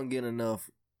Duncan don't get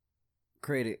enough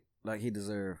credit like he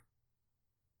deserve.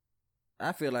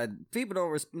 I feel like people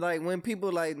don't like when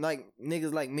people like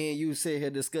niggas like me and you sit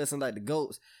here discussing like the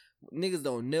GOATs. Niggas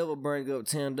don't never bring up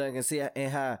Tim Duncan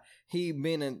and how he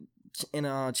been in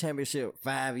a championship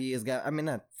 5 years.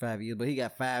 Not 5 years, but he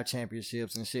got 5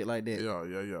 championships and shit like that.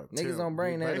 Yeah. Niggas don't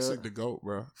bring that Basically up. the GOAT,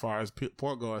 bro. As far as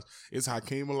point guards, it's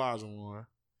Hakeem Olajuwon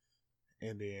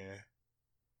and then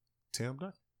Tim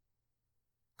Duncan.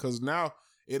 Because now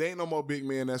it ain't no more big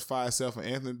men that's 5'7" for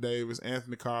Anthony Davis,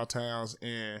 Anthony Karl Towns,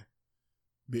 and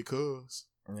Big Cuz.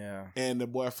 Yeah. And the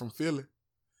boy from Philly.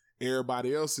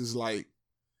 Everybody else is like,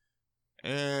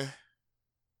 I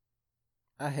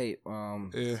hate 2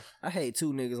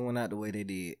 niggas went out the way they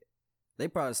did. They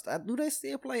probably do they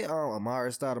still play Amari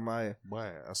Stoudemire?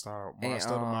 Boy,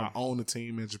 Stoudemire owned the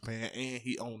team in Japan and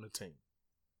he owned the team.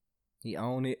 He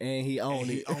owned it and he owned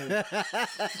it.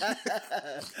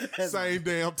 Same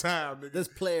damn time, nigga. That's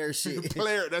player shit.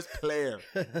 That's player.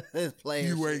 That's player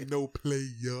You shit. ain't no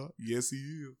player. Yes, he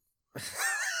is.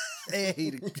 And he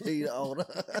the owner.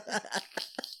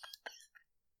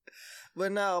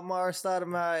 But now Amari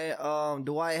Stoudemire and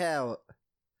Dwight Howard.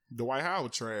 Dwight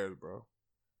Howard trash, bro.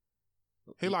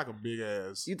 He like a big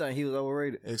ass. You think he was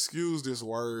overrated? Excuse this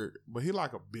word, but he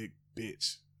like a big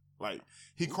bitch. Like,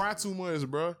 he cried too much,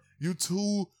 bro.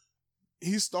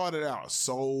 He started out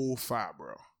so fire,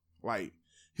 bro. Like,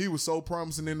 he was so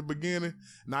promising in the beginning.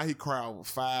 Now he cried with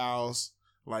fouls.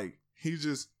 Like,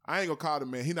 I ain't gonna call the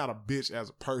man, he not a bitch as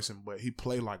a person, but he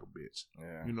play like a bitch.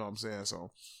 Yeah. You know what I'm saying?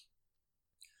 So,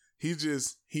 he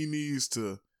needs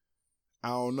to, I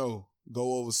don't know,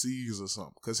 go overseas or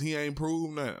something. Because he ain't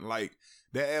proved nothing. Like,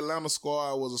 that Atlanta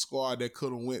squad was a squad that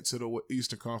could have went to the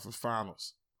Eastern Conference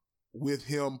Finals. With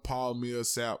him, Paul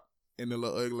Millsap, and the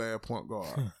little ugly ass point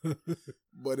guard.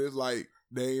 But it's like,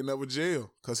 they ain't never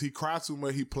jail. Because he cried too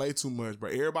much, he played too much.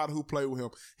 But everybody who played with him,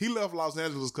 he left Los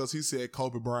Angeles because he said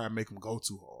Kobe Bryant make him go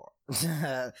too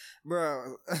hard.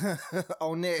 Bro,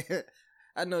 on that,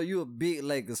 I know you a big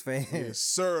Lakers fan. Yes,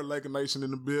 sir, Laker Nation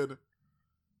in the building.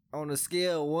 On a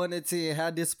scale of 1 to 10, how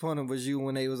disappointed was you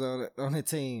when they was on the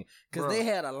team? Because they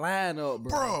had a lineup,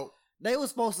 bro. They was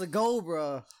supposed to go,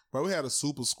 bro. Bro, we had a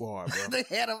super squad, bro. They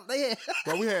had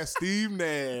Bro, we had Steve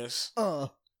Nash,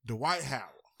 Dwight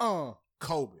Howard,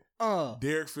 Kobe,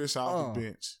 Derek Fisher off the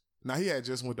bench. Now, he had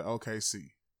just went to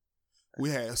OKC. We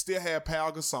still had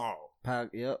Pau Gasol.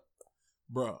 Yep.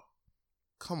 Bro,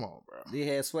 come on, bro. They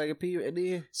had Swagger P right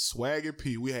there. Swagger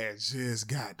P. We had just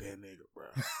got that nigga, bro.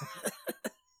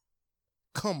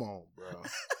 Come on, bro.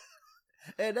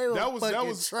 And they were that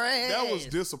was trash. That was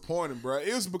disappointing, bro.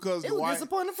 It was because it was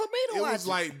disappointing for me to watch. It was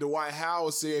like Dwight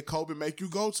Howard said, Kobe, make you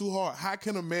go too hard. How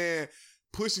can a man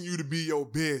pushing you to be your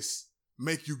best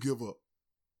make you give up?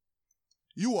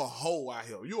 You a hoe out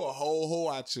here. You a whole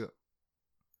hoe out here.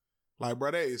 Like,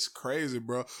 bro, that is crazy,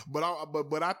 bro. But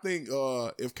I think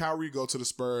if Kyrie go to the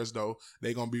Spurs, though,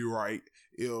 they gonna be right.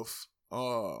 If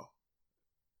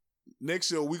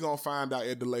next year we gonna find out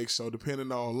at the Lake Show,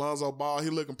 depending on Lonzo Ball, he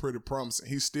looking pretty promising.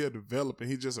 He's still developing.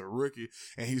 He's just a rookie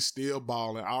and he's still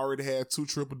balling. I already had 2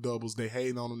 triple doubles. They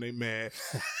hating on him. They mad.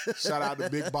 Shout out to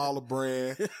Big Baller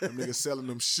Brand. Them niggas selling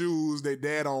them shoes. They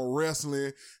dad on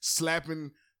wrestling,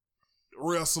 slapping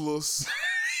wrestlers.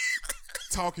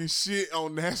 talking shit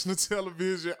on national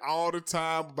television all the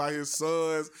time about his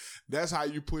sons. That's how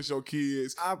you push your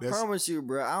kids. Promise you,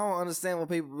 bro. I don't understand when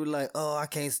people be like, "Oh, I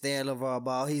can't stand LeVar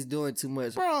Ball. He's doing too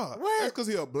much." Bro, what? That's because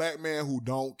he a black man who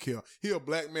don't care. He a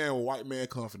black man with white man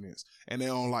confidence, and they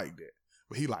don't like that.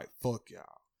 But he like, fuck y'all,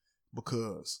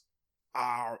 because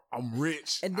I'm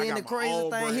rich. And then the crazy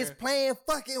thing, his plan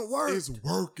fucking works. It's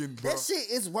working, bro. That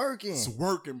shit is working. It's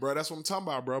working, bro. That's what I'm talking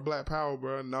about, bro. Black power,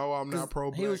 bro. No, I'm not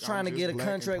pro black. He was trying to get a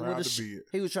contract with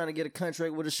He was trying to get a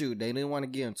contract with a shoe. They didn't want to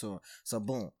give him to him. So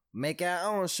boom, make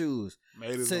our own shoes.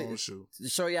 Made his own shoe to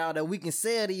show y'all that we can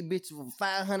sell these bitches for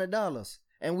 $500,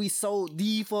 and we sold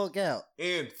the fuck out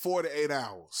in 48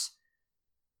 hours.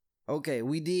 Okay,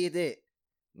 we did that.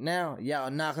 Now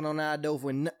y'all knocking on our door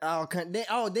for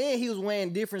all then he was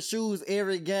wearing different shoes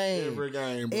every game. Every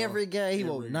game, bro. Every game. He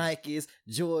wore Nikes,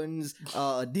 Jordans,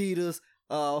 Adidas,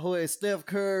 who is Steph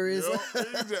Curry's.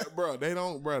 Yep, bro, they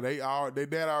don't, bro. They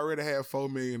dad already had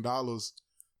 $4 million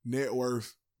net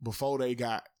worth before they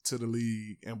got to the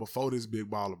league and before this big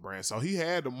baller brand. So he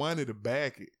had the money to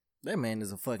back it. That man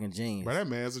is a fucking genius. Bro, that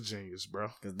man's a genius, bro.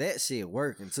 Cause that shit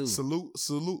working too. Salute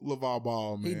LeVar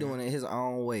Ball, man. He doing it his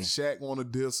own way. Shaq wanna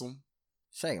diss him.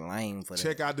 Shaq lame for that.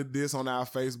 Check out the diss on our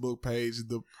Facebook page.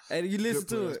 Hey, you listen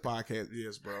to it? Podcast.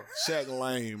 Yes, bro. Shaq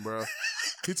lame, bro.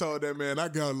 He told that man, I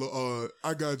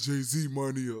got Jay-Z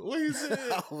money up. What he said?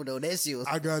 Oh no, that shit was.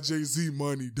 I got Jay-Z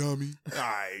money, dummy. All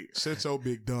right, shut your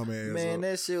big dumb ass man, up.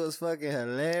 that shit was fucking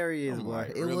hilarious, boy. Like,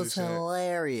 it really, was Shaq?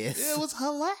 hilarious. It was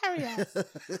hilarious.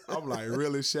 I'm like,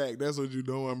 really, Shaq? That's what you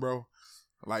doing, bro?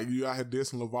 Like, you out here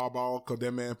dissing LeVar Ball because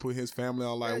that man put his family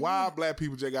on. Like, why black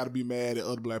people just got to be mad at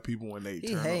other black people when they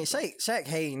turn up? Shaq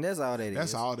hating. That's all that is.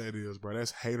 That's all that is, bro. That's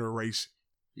hateration.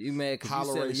 You mad because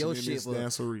you selling your shit for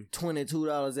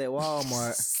 $22 at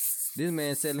Walmart. This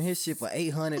man selling his shit for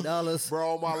 $800.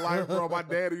 Bro, my life, bro. My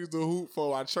daddy used to hoop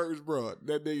for our church, bro.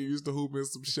 That nigga used to hoop in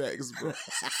some shacks, bro.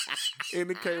 In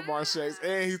the Kmart shacks.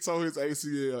 And he tore his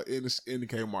ACL in the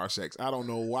Kmart shacks. I don't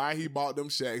know why he bought them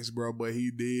shacks, bro, but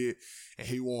he did. And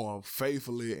he wore them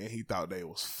faithfully, and he thought they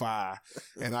was fire.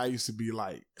 And I used to be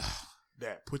like,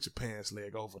 Dad, put your pants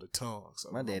leg over the tongue. So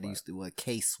my daddy used to wear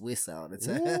K-Swiss all the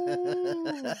time.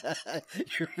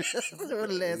 You remember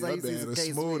the last time you see some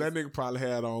K-Swiss? Smooth. That nigga probably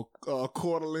had on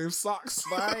quarter-length socks.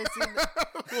 I ain't seen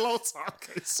low top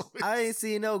K-Swiss. I ain't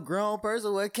seen no grown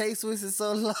person wear K-Swiss is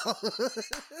so low.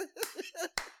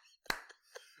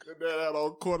 That dad had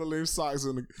on quarter-length socks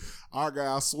and our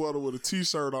guy sweater with a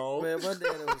t-shirt on. Man, my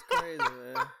daddy was crazy,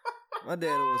 man.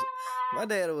 My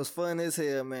daddy was fun as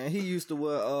hell, man. He used to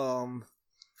wear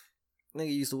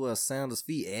nigga used to wear sandals,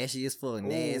 feet ashy as fuck,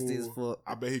 nasty as fuck.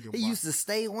 I bet he can. He used to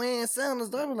stay wearing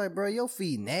sandals. I was like, bro, your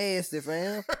feet nasty,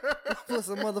 fam. Put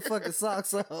some motherfucking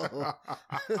socks on.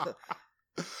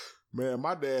 Man,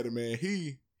 my daddy, man,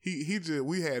 he just,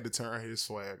 we had to turn his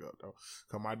swag up though,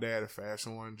 cause my daddy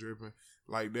fashion wasn't dripping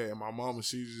like that. And my mama,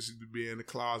 she just used to be in the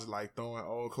closet like throwing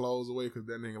old clothes away, cause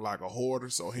that nigga like a hoarder,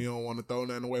 so he don't want to throw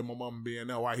nothing away. My mama being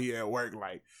there while he at work,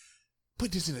 like,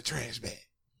 put this in the trash bag.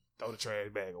 Throw the trash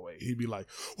bag away. He'd be like,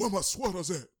 where my sweaters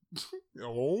at?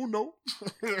 Oh no.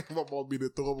 My mom be there,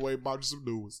 throw them away, buy you some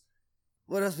news.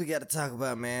 What else we got to talk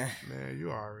about, man? Man,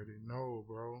 you already know,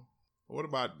 bro. What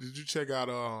about, did you check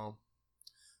out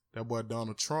that boy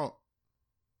Donald Trump?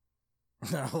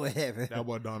 No, what happened? That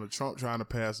boy Donald Trump trying to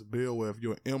pass a bill where if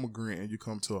you're an immigrant and you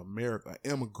come to America,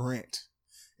 and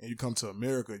you come to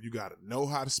America, you got to know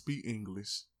how to speak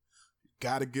English.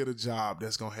 Got to get a job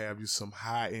that's going to have you some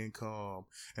high income.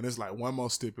 And it's like one more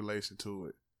stipulation to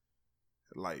it.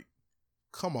 Like,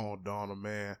 come on, Donald,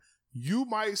 man. You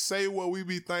might say what we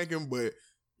be thinking, but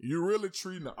you're really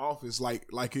treating the office like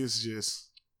it's just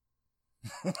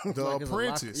the like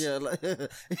apprentice.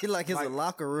 Like it's a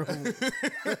locker room.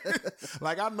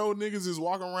 Like, I know niggas is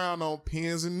walking around on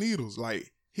pins and needles.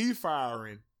 Like, he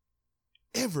firing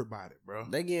everybody, bro.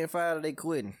 They getting fired or they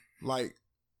quitting. Like,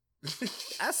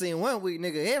 I seen one week,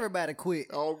 nigga, everybody quit.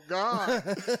 Oh God!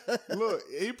 Look,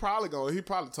 he probably told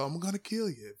him, I'm gonna kill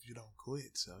you if you don't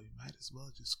quit. So you might as well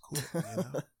just quit. You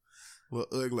know,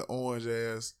 little ugly orange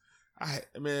ass. I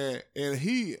read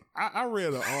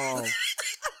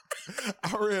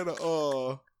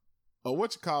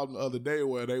what you call him the other day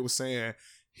where they were saying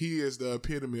he is the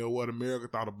epitome of what America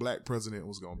thought a black president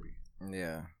was gonna be.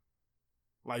 Yeah,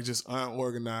 like just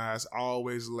unorganized,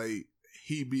 always late.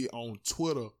 He be on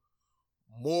Twitter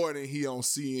more than he on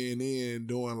CNN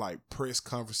doing like press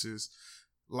conferences.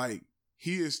 Like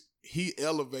he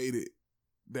elevated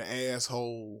the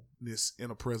assholeness in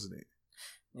a president.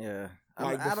 Yeah.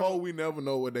 Like before we never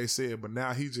know what they said, but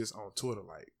now he just on Twitter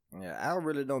like. Yeah, I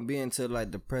really don't be into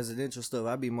like the presidential stuff.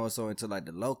 I be more so into like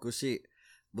the local shit.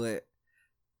 but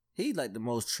he like the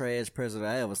most trash president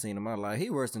I ever seen in my life. He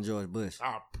worse than George Bush.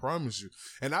 I promise you.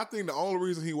 And I think the only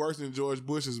reason he worse than George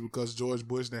Bush is because George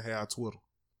Bush didn't have Twitter.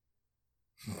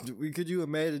 Could you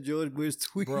imagine George Bush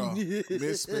tweeting? Bro,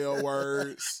 misspell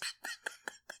words,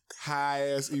 high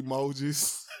ass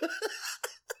emojis,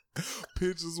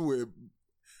 pictures with.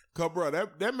 Cause bro,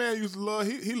 that man used to love.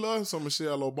 He loved some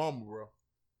Michelle Obama, bro.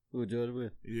 Who, George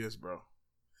Bush? Yes, bro.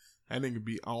 That nigga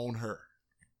be on her.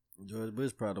 George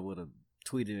Bush probably would have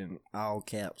tweeted in all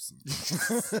caps.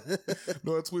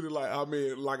 No, I tweeted like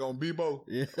on Bebo.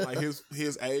 Yeah. Like his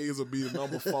A's will be the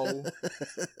number 4.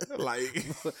 Like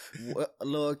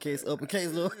lowercase, uppercase,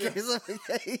 lowercase,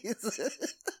 uppercase.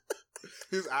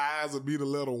 his eyes will be the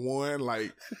letter 1.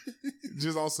 Like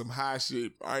just on some high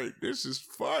shit. Like, this is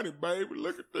funny, baby.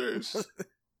 Look at this.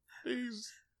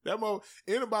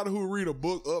 Anybody who read a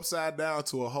book upside down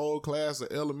to a whole class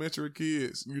of elementary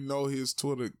kids, you know his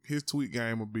tweet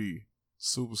game will be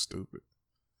super stupid.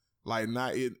 Like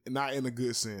not in a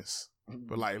good sense,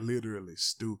 but like literally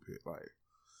stupid. Like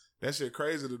that shit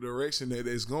crazy the direction that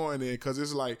it's going in, because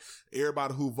it's like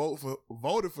everybody who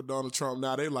voted for Donald Trump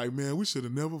now they like, man, we should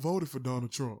have never voted for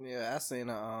Donald Trump. Yeah, I seen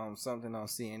something on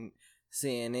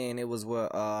CNN. It was where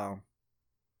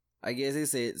I guess they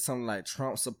said something like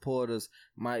Trump supporters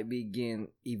might be getting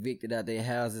evicted out their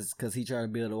houses because he trying to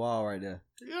build a wall right there.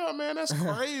 Yeah, man, that's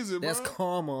crazy, bro. That's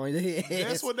karma on their ass.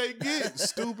 That's what they get,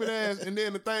 stupid ass. And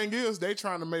then the thing is, they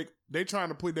trying to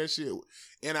put that shit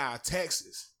in our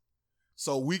taxes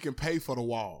so we can pay for the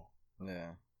wall.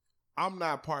 Yeah, I'm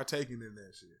not partaking in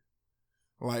that shit.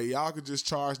 Like, y'all could just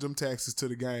charge them taxes to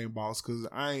the game, boss, because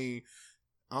I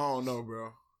don't know,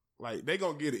 bro. Like, they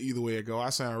gonna get it either way it go. I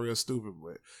sound real stupid,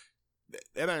 but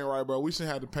that ain't right, bro. We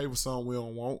shouldn't have to pay for something we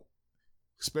don't want.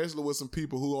 Especially with some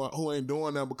people who ain't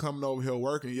doing nothing but coming over here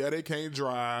working. Yeah, they can't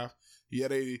drive. Yeah,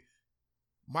 they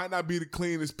might not be the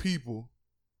cleanest people.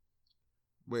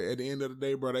 But at the end of the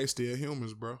day, bro, they still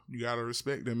humans, bro. You gotta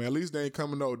respect them. At least they ain't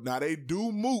coming over. Now, they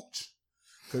do mooch.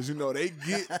 Because, you know, they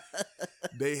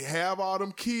have all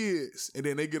them kids, and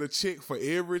then they get a check for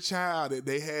every child that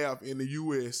they have in the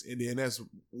U.S., and then that's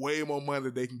way more money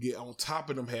they can get on top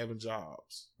of them having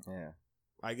jobs. Yeah.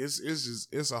 Like,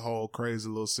 it's a whole crazy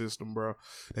little system, bro,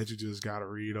 that you just got to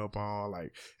read up on.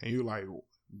 Like, and you like,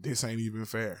 this ain't even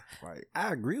fair. Like,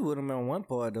 I agree with him on one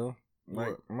part, though.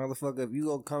 Like, what? motherfucker, if you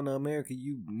gonna come to America,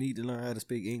 you need to learn how to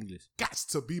speak English. Got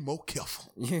to be more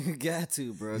careful. You got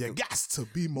to, bro. You got to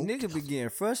be more careful. Nigga be getting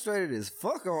frustrated as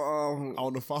fuck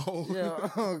on the phone.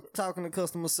 Yeah, talking to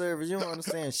customer service. You don't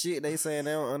understand shit. They saying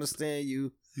they don't understand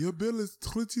you. Your bill is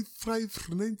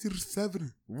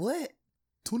 $25.97. What?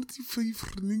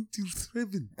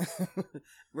 $25.97.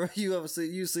 Bro,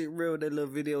 you see real that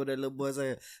little video with that little boy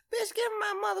saying, "Bitch, give me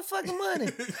my motherfucking money."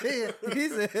 He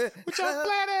said, "With your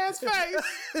flat ass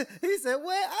face." He said,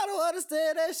 "What? I don't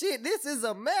understand that shit. This is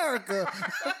America."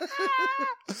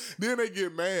 Then they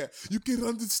get mad. You can't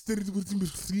understand what you're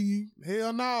saying.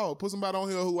 Hell no. Put somebody on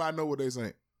here who I know what they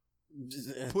saying.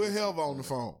 Put Helva on the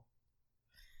phone.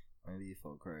 Man, these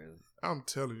folk crazy. I'm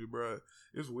telling you, bro.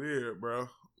 It's weird, bro.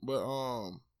 But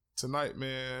tonight,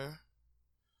 man,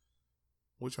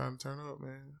 we're trying to turn up,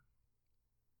 man.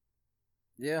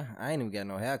 Yeah, I ain't even got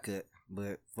no haircut,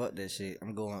 but fuck that shit.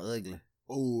 I'm going ugly.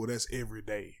 Oh, that's every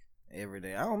day. Every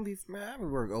day. I be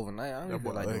work overnight. I don't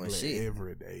feel like doing shit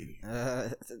every day.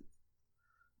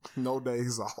 No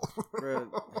days off. Bro,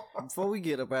 before we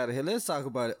get up out of here, let's talk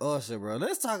about Usher, bro.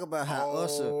 Let's talk about how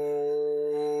Usher.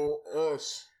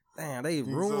 Damn, they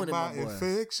ruining my boy.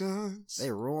 Infections. They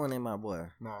ruining my boy.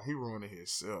 Nah, he ruining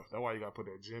himself. That's why you gotta put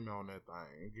that Jimmy on that thing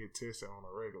and get tested on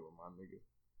a regular, my nigga.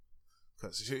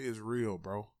 Cause shit is real,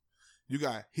 bro. He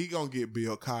gonna get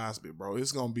Bill Cosby, bro.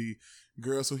 It's gonna be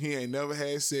girls who he ain't never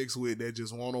had sex with that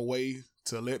just want a way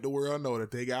to let the world know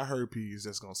that they got herpes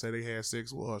that's gonna say they had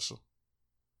sex with Usher.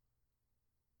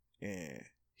 And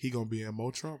he gonna be in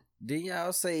more trouble. Did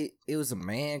y'all say it was a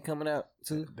man coming out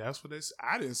too? That's what they said.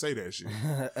 I didn't say that shit.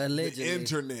 Allegedly. The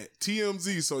internet.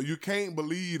 TMZ. So you can't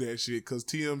believe that shit because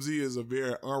TMZ is a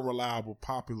very unreliable,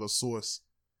 popular source.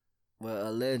 Well,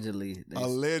 allegedly.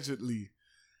 Allegedly.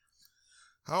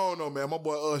 I don't know, man. My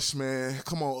boy Ush, man.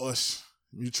 Come on, Ush.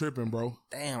 You tripping, bro.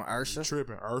 Damn, Usher. You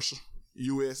tripping, Usher.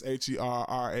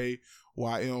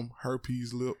 USHERRAYM.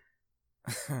 Herpes lip.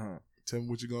 Tell me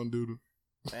what you gonna do to.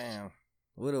 Damn.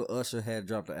 What if Usher had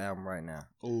dropped the album right now?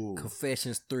 Ooh.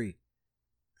 Confessions 3.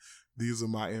 These are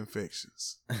my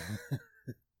infections.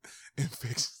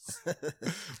 Infections.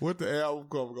 What the album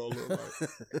cover gonna look like?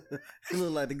 It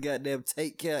look like the goddamn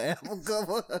Take Care album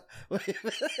cover.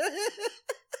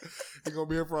 He gonna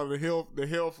be in front of the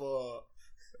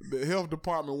health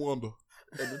department wonder.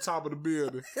 at the top of the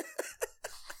building.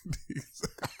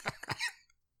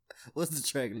 What's the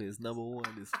track list? Number 1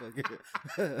 is fucking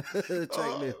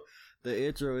track list. The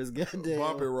intro is goddamn.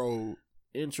 Bumpy Road.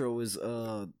 Intro is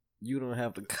you don't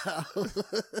have to call.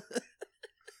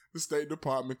 The State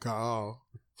Department call.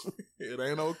 It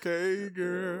ain't okay,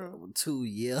 girl. 2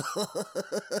 years.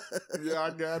 Yeah,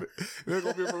 I got it. There's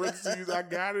gonna be a parentheses. I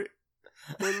got it.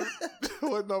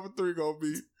 What number 3 gonna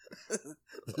be?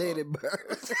 Let it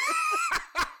burn.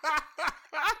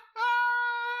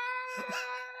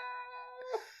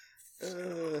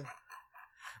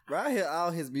 Bro, I hear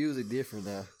all his music different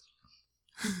now.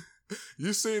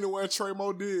 You seen the way Trey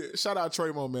Mo did? Shout out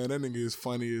Trey Mo, man. That nigga is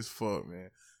funny as fuck, man.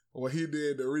 What he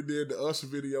did, redid the Usher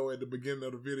video at the beginning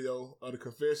of the video of the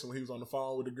confession when he was on the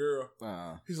phone with the girl.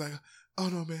 He's like, oh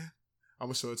no, man. I'm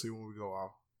gonna show it to you when we go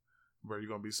off. Bro, you're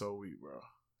gonna be so weak, bro.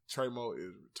 Trey Mo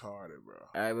is retarded, bro.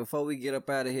 All right, before we get up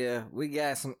out of here, we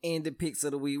got some indie picks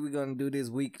of the week. We're gonna do this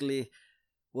weekly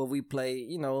where we play,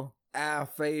 you know, our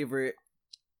favorite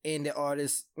indie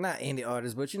artists. Not indie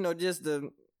artists, but, you know, just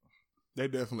the... They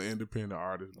definitely independent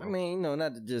artists, bro. I mean, you know,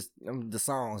 not just the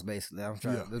songs, basically. I'm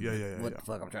trying to... Yeah. What the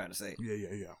fuck I'm trying to say.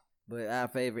 Yeah. But our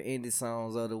favorite indie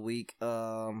songs of the week,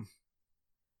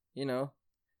 you know.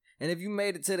 And if you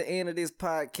made it to the end of this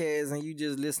podcast and you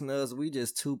just listen to us, we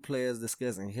just 2 players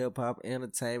discussing hip-hop,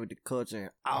 entertainment, the culture,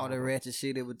 and all the ratchet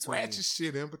shit in between. Ratchet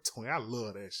shit in between. I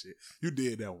love that shit. You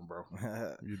did that one, bro.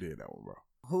 You did that one, bro.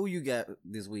 Who you got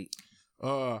this week?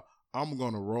 I'm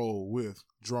going to roll with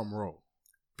drum roll.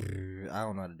 I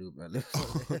don't know how to do it, man.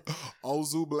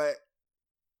 Ozu Black,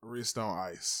 Wrist on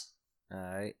Ice. All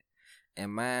right.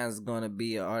 And mine's going to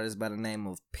be an artist by the name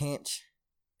of Pinch.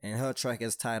 And her track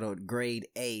is titled Grade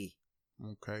A.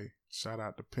 Okay. Shout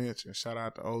out to Pinch and shout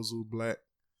out to Ozu Black.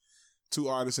 2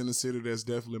 artists in the city that's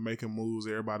definitely making moves.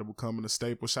 Everybody becoming a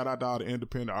staple. Shout out to all the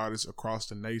independent artists across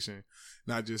the nation,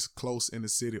 not just close in the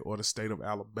city or the state of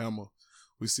Alabama.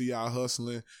 We see y'all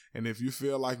hustling. And if you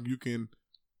feel like you can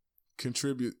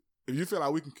contribute, if you feel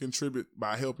like we can contribute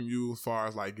by helping you as far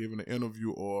as like giving an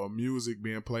interview or music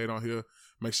being played on here,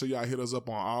 make sure y'all hit us up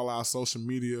on all our social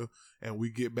media and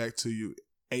we get back to you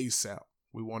ASAP.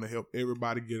 We want to help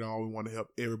everybody get on. We want to help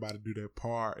everybody do their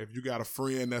part. If you got a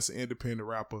friend that's an independent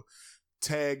rapper,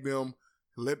 tag them,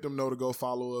 let them know to go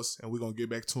follow us, and we're going to get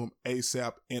back to them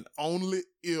ASAP, and only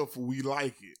if we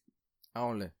like it.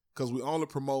 Only. Because we only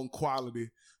promote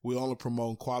quality. We only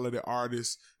promote quality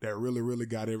artists that really, really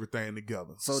got everything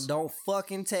together. So don't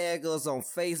fucking tag us on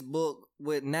Facebook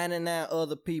with 99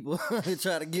 other people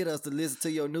try to get us to listen to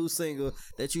your new single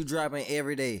that you dropping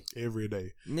every day. Every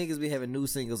day. Niggas be having new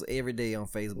singles every day on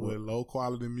Facebook. With low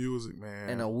quality music, man.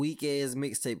 And a weak ass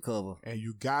mixtape cover. And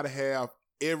you gotta have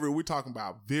we're talking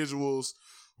about visuals.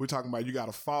 We're talking about you got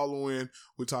a following.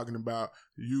 We're talking about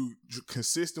you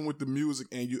consistent with the music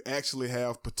and you actually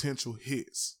have potential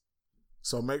hits.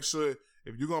 So make sure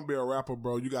if you're going to be a rapper,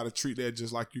 bro, you got to treat that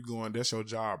just like you going, that's your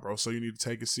job, bro. So you need to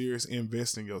take it serious,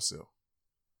 invest in yourself.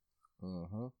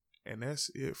 And that's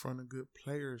it from the good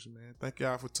players, man. Thank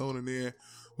y'all for tuning in.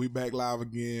 We back live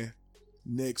again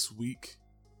next week.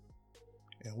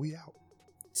 And we out.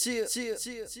 Chill.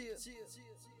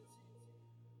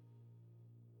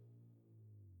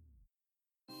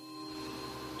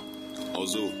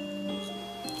 Ozu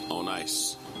on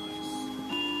ice.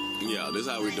 Yeah, this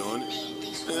how we doing it.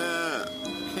 Yeah.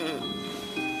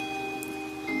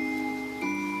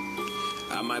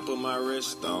 I might put my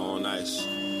wrist on ice.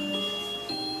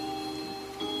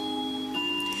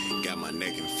 Got my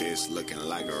neck and fist looking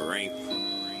like a ring.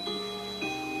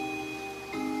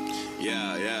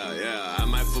 Yeah. I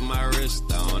might put my wrist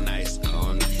on ice.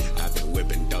 I've been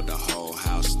whipping dope the whole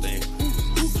house thing.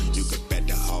 You could bet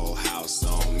the whole house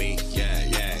on me.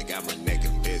 Yeah. Got my neck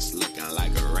and fist looking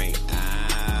like a ring.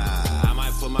 I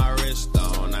might put my wrist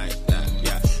on ice.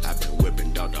 Yeah. I've been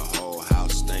whipping dope the whole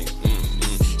house thing.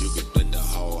 You could bet the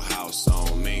whole house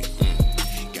on me.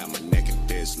 Got my neck and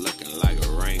fist looking like a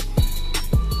ring.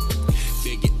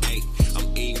 Figure 8,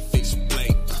 I'm eating fixed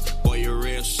plate. Boy, you're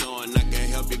real showing, I can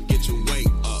help you get your weight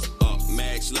up,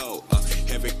 max low,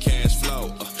 heavy cash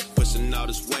flow, pushing all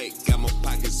this weight, got my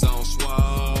pockets on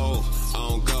swole,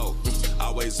 on go,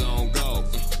 always on go,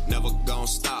 never gon'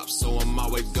 stop, so I'm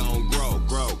always gon' grow,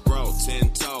 10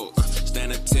 toe,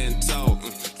 standing 10 toe,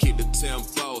 keep the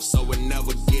tempo, so it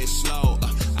never gets slow,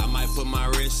 I might put my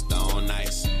wrist on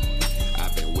ice,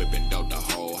 I've been whipping dope the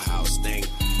whole house thing.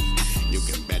 You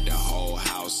can bet the whole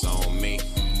house on me.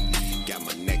 Got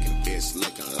my neck and fist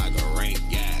looking like a ring.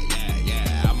 Yeah.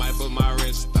 I might put my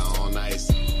wrist on ice.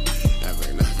 I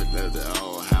mean, the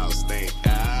whole house thing.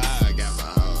 I got my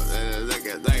whole,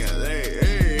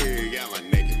 got my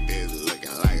neck and fist looking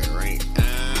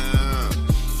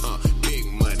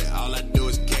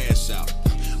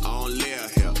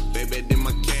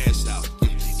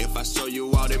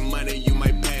you all that money, you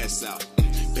might pass out.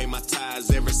 Pay my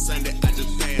tithes every Sunday, I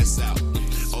just pass out.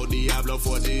 Oh Diablo,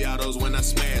 40 autos when I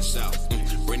smash out.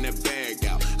 Bring that bag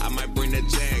out, I might bring that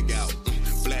Jag out.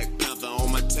 Black Panther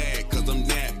on my tag, cause I'm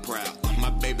that proud. My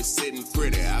baby sitting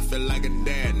pretty, I feel like a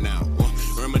dad now.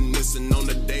 Reminiscing on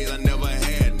the days I never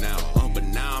had now. But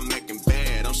now I'm making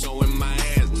bad, I'm showing my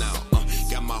ass now.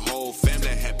 Got my whole family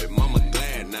happy, mama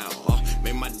glad now.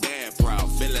 Made my dad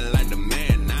proud, feeling like the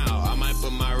man now. I might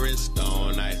put my wrist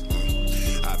on ice.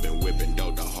 I've been whipping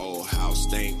dope, the whole house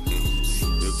stink.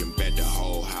 You can bet the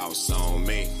whole house on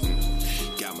me.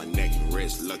 Got my neck and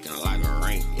wrist looking like a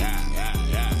ring. Yeah.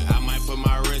 I might put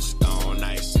my wrist on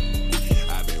ice.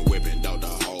 I've been whipping dope, the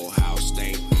whole house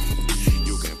stink.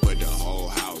 You can put the whole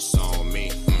house on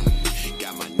me.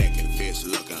 Got my neck and fist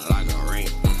looking like a ring.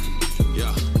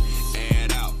 Yeah,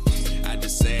 add out. I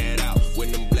just add out.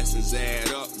 When them blessings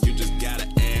add up, you just gotta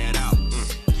add out.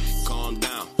 Calm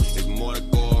down, there's more to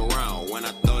go around. When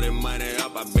I throw that money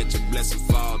up, I bet your blessing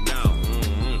fall down.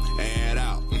 Add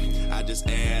out. I just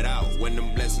add out. When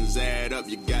them blessings add up,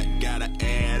 you gotta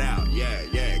add out.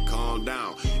 Yeah, calm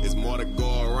down. There's more to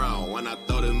go around. When I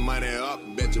throw this money up,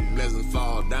 bet your blessings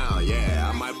fall down. Yeah,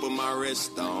 I might put my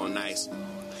wrist on ice.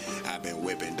 I've been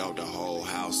whipping dope, the whole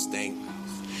house stink.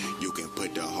 You can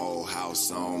put the whole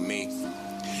house on me.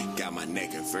 Got my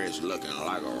neck and fist looking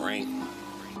like a ring.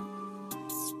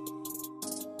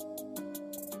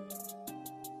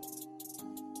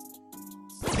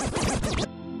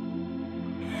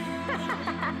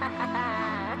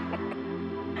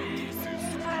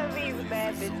 These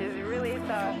bad bitches really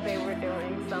thought they were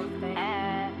doing something.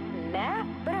 Nah,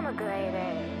 but I'm a grade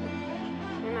A.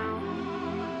 You know,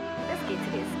 let's get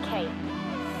to this cake.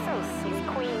 So sweet,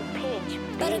 queen pitch.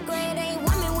 But a grade A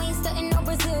woman, we ain't stuntin' no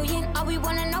Brazilian. All we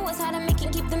wanna know is how to make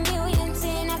and keep the millions.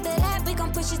 And after that, we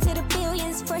gon' push it to the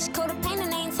billions. Fresh coat of paint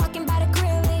and they ain't talking about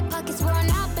acrylic. Pockets worn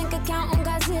out, bank account on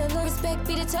Godzilla. Respect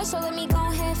be the touch, so let me go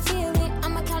ahead feel it.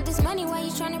 I'ma count this money while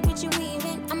you tryna put you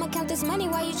weaving. I'ma count this money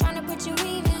while you tryna put you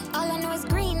weaving. All I know is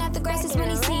green, not the grass is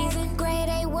money season. Grade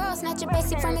A world, snatch your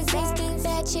basic from existence.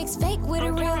 Bad chicks fake with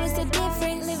a real is the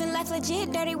difference. Living life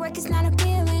legit, dirty work is not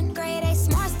appealing. Grade A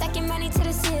smart, stacking money to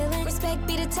the ceiling. Respect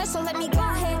be the touch, so let me go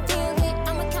ahead feel it.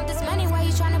 I'ma count this money while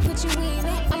you tryna put you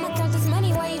weaving. I'ma count this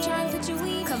money while you tryna put you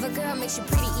weaving. Cover girl makes you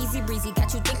pretty, easy breezy.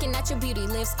 Got you thinking that your beauty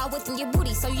lives all within your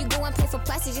booty. So you go and pay for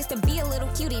plastic just to be a little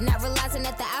cutie. Not realizing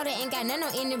that the outer ain't got none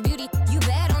on inner beauty. You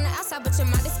bad on the outside, but your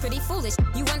mind is pretty foolish.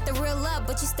 You want the real love,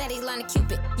 but you steady line of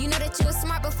Cupid. You know that you are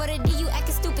smart, but for the D you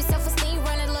acting stupid. Self-esteem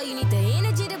running low, you need the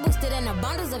energy to boost it. And the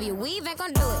bundles of your weave ain't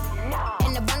gon' do it.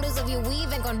 And the bundles of your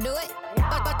weave ain't gon' do it.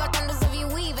 Bundles of your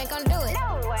weave ain't gon' do it.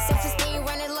 Self-esteem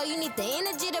running low, you need the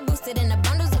energy to boost it. And the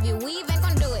bundles of your weave ain't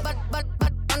gon' do it.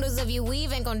 Bundles of your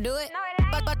weave ain't gon' do it.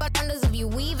 Bundles of your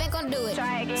weave ain't gon' do it.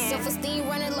 Self-esteem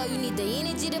running low, you need the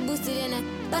energy to boost it in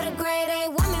a. But a grade A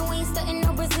woman, we ain't stuntin'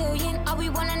 no Brazilian. All we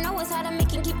wanna know is how to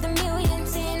make and keep the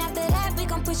millions. And after that, we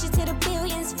gon' push it to the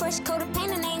billions. Fresh coat of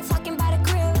paint and they ain't talking about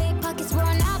acrylic. Pockets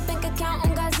worn out, bank account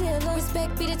on Godzilla.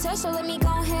 Respect be the touch, so let me go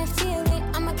ahead feel it.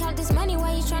 I'ma count this money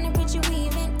while you tryna put you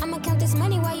weaving. I'ma count this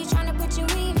money while you tryna put you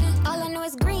weaving. All I know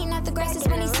is green, not the grass is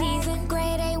money season.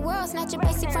 Grade A world, snatch your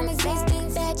basic from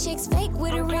existence. Bad chicks fake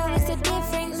with a real is the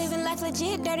difference. Living life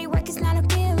legit, dirty work is not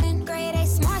appealing. Grade A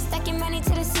smart, stacking money to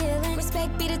the ceiling.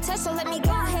 Respect be the touch, so let me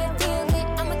go ahead feel it.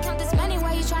 I'ma count this money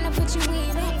while you tryna put you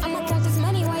weaving. I'ma count this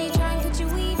money while you tryna put you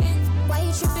weaving. Why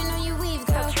you tripping on your weave,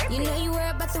 girl? You know you worry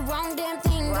about the wrong damn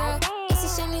thing, girl. It's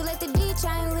a shame you let the D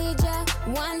try and lead ya.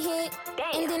 One hit,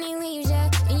 and then he leaves ya.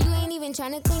 And you ain't even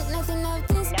tryna think nothing of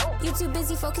this. You too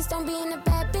busy focused on being a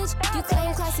bad bitch. You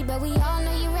claim classy, but we all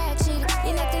know you're ratchet.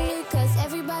 You're nothing new, cause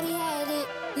everybody had it.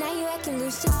 Now you acting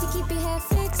loose just to keep your hair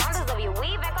fixed. Bundles of your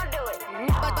weave ain't gon' do it.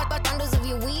 Bundles of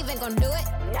your weave ain't gon' do it.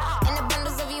 And the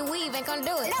bundles of your weave ain't gon'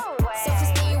 do it. No way.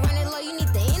 Self-esteem running low, you need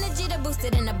the energy to boost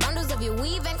it. And the bundles of your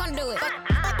weave ain't gon' do it.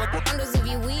 Bundles of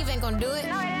your weave ain't gon' do it.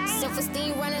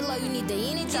 Self-esteem running low, you need the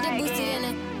energy to boost it.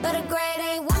 And but a grade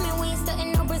A woman, we ain't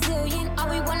stuntin' no Brazilian. All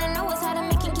we wanna know is how to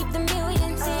make and keep the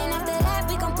millions. And after that,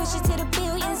 we gon' push it to the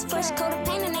billions. Fresh coat of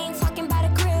paint and they ain't talking about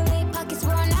acrylic. Pockets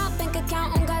worn out, bank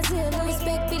account on Godzilla.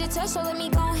 Respect be the touch, so let me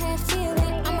go ahead feel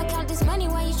it. I'ma count this money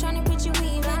while you tryna put you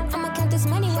weaving. I'ma count this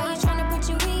money while you tryna put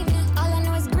you weaving. All I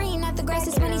know is green, not the grass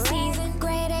is money season.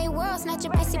 Grade A world, snatch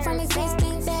your basic from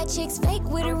existence. Bad chicks fake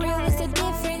with a real is the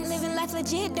difference. Living life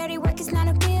legit, dirty work is not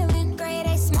appealing. Grade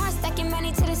A smart, stacking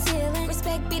money to the ceiling.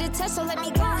 Respect be the touch, so let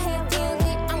me go ahead feel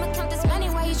it. I'ma count this money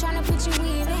while you tryna put you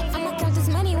weaving. I'ma count this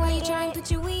money while you tryna put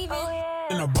you weaving.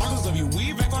 And the bundles of your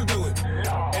weave ain't gon' do it.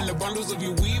 And the bundles of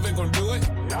your weave ain't gon' do it.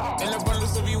 And the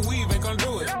bundles of your weave ain't gon'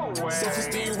 do it.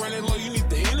 Self-esteem running low, you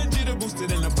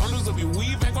boosted, and the bundles of your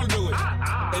weave ain't gon' do it.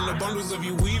 And the bundles of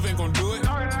your weave ain't gon' do it.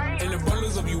 And the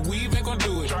bundles of your weave ain't gon'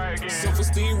 do it.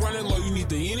 Self-esteem running low, you need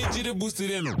the energy to boost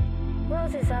it in them.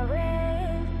 Roses are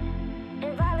red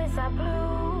and violets are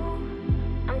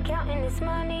blue. I'm counting this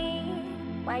money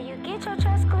while you get your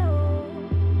trust glue.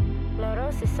 Los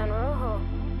roses son rojo,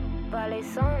 vales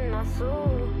son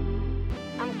azul.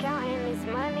 I'm counting this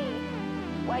money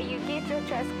while you get your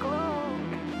trust glue.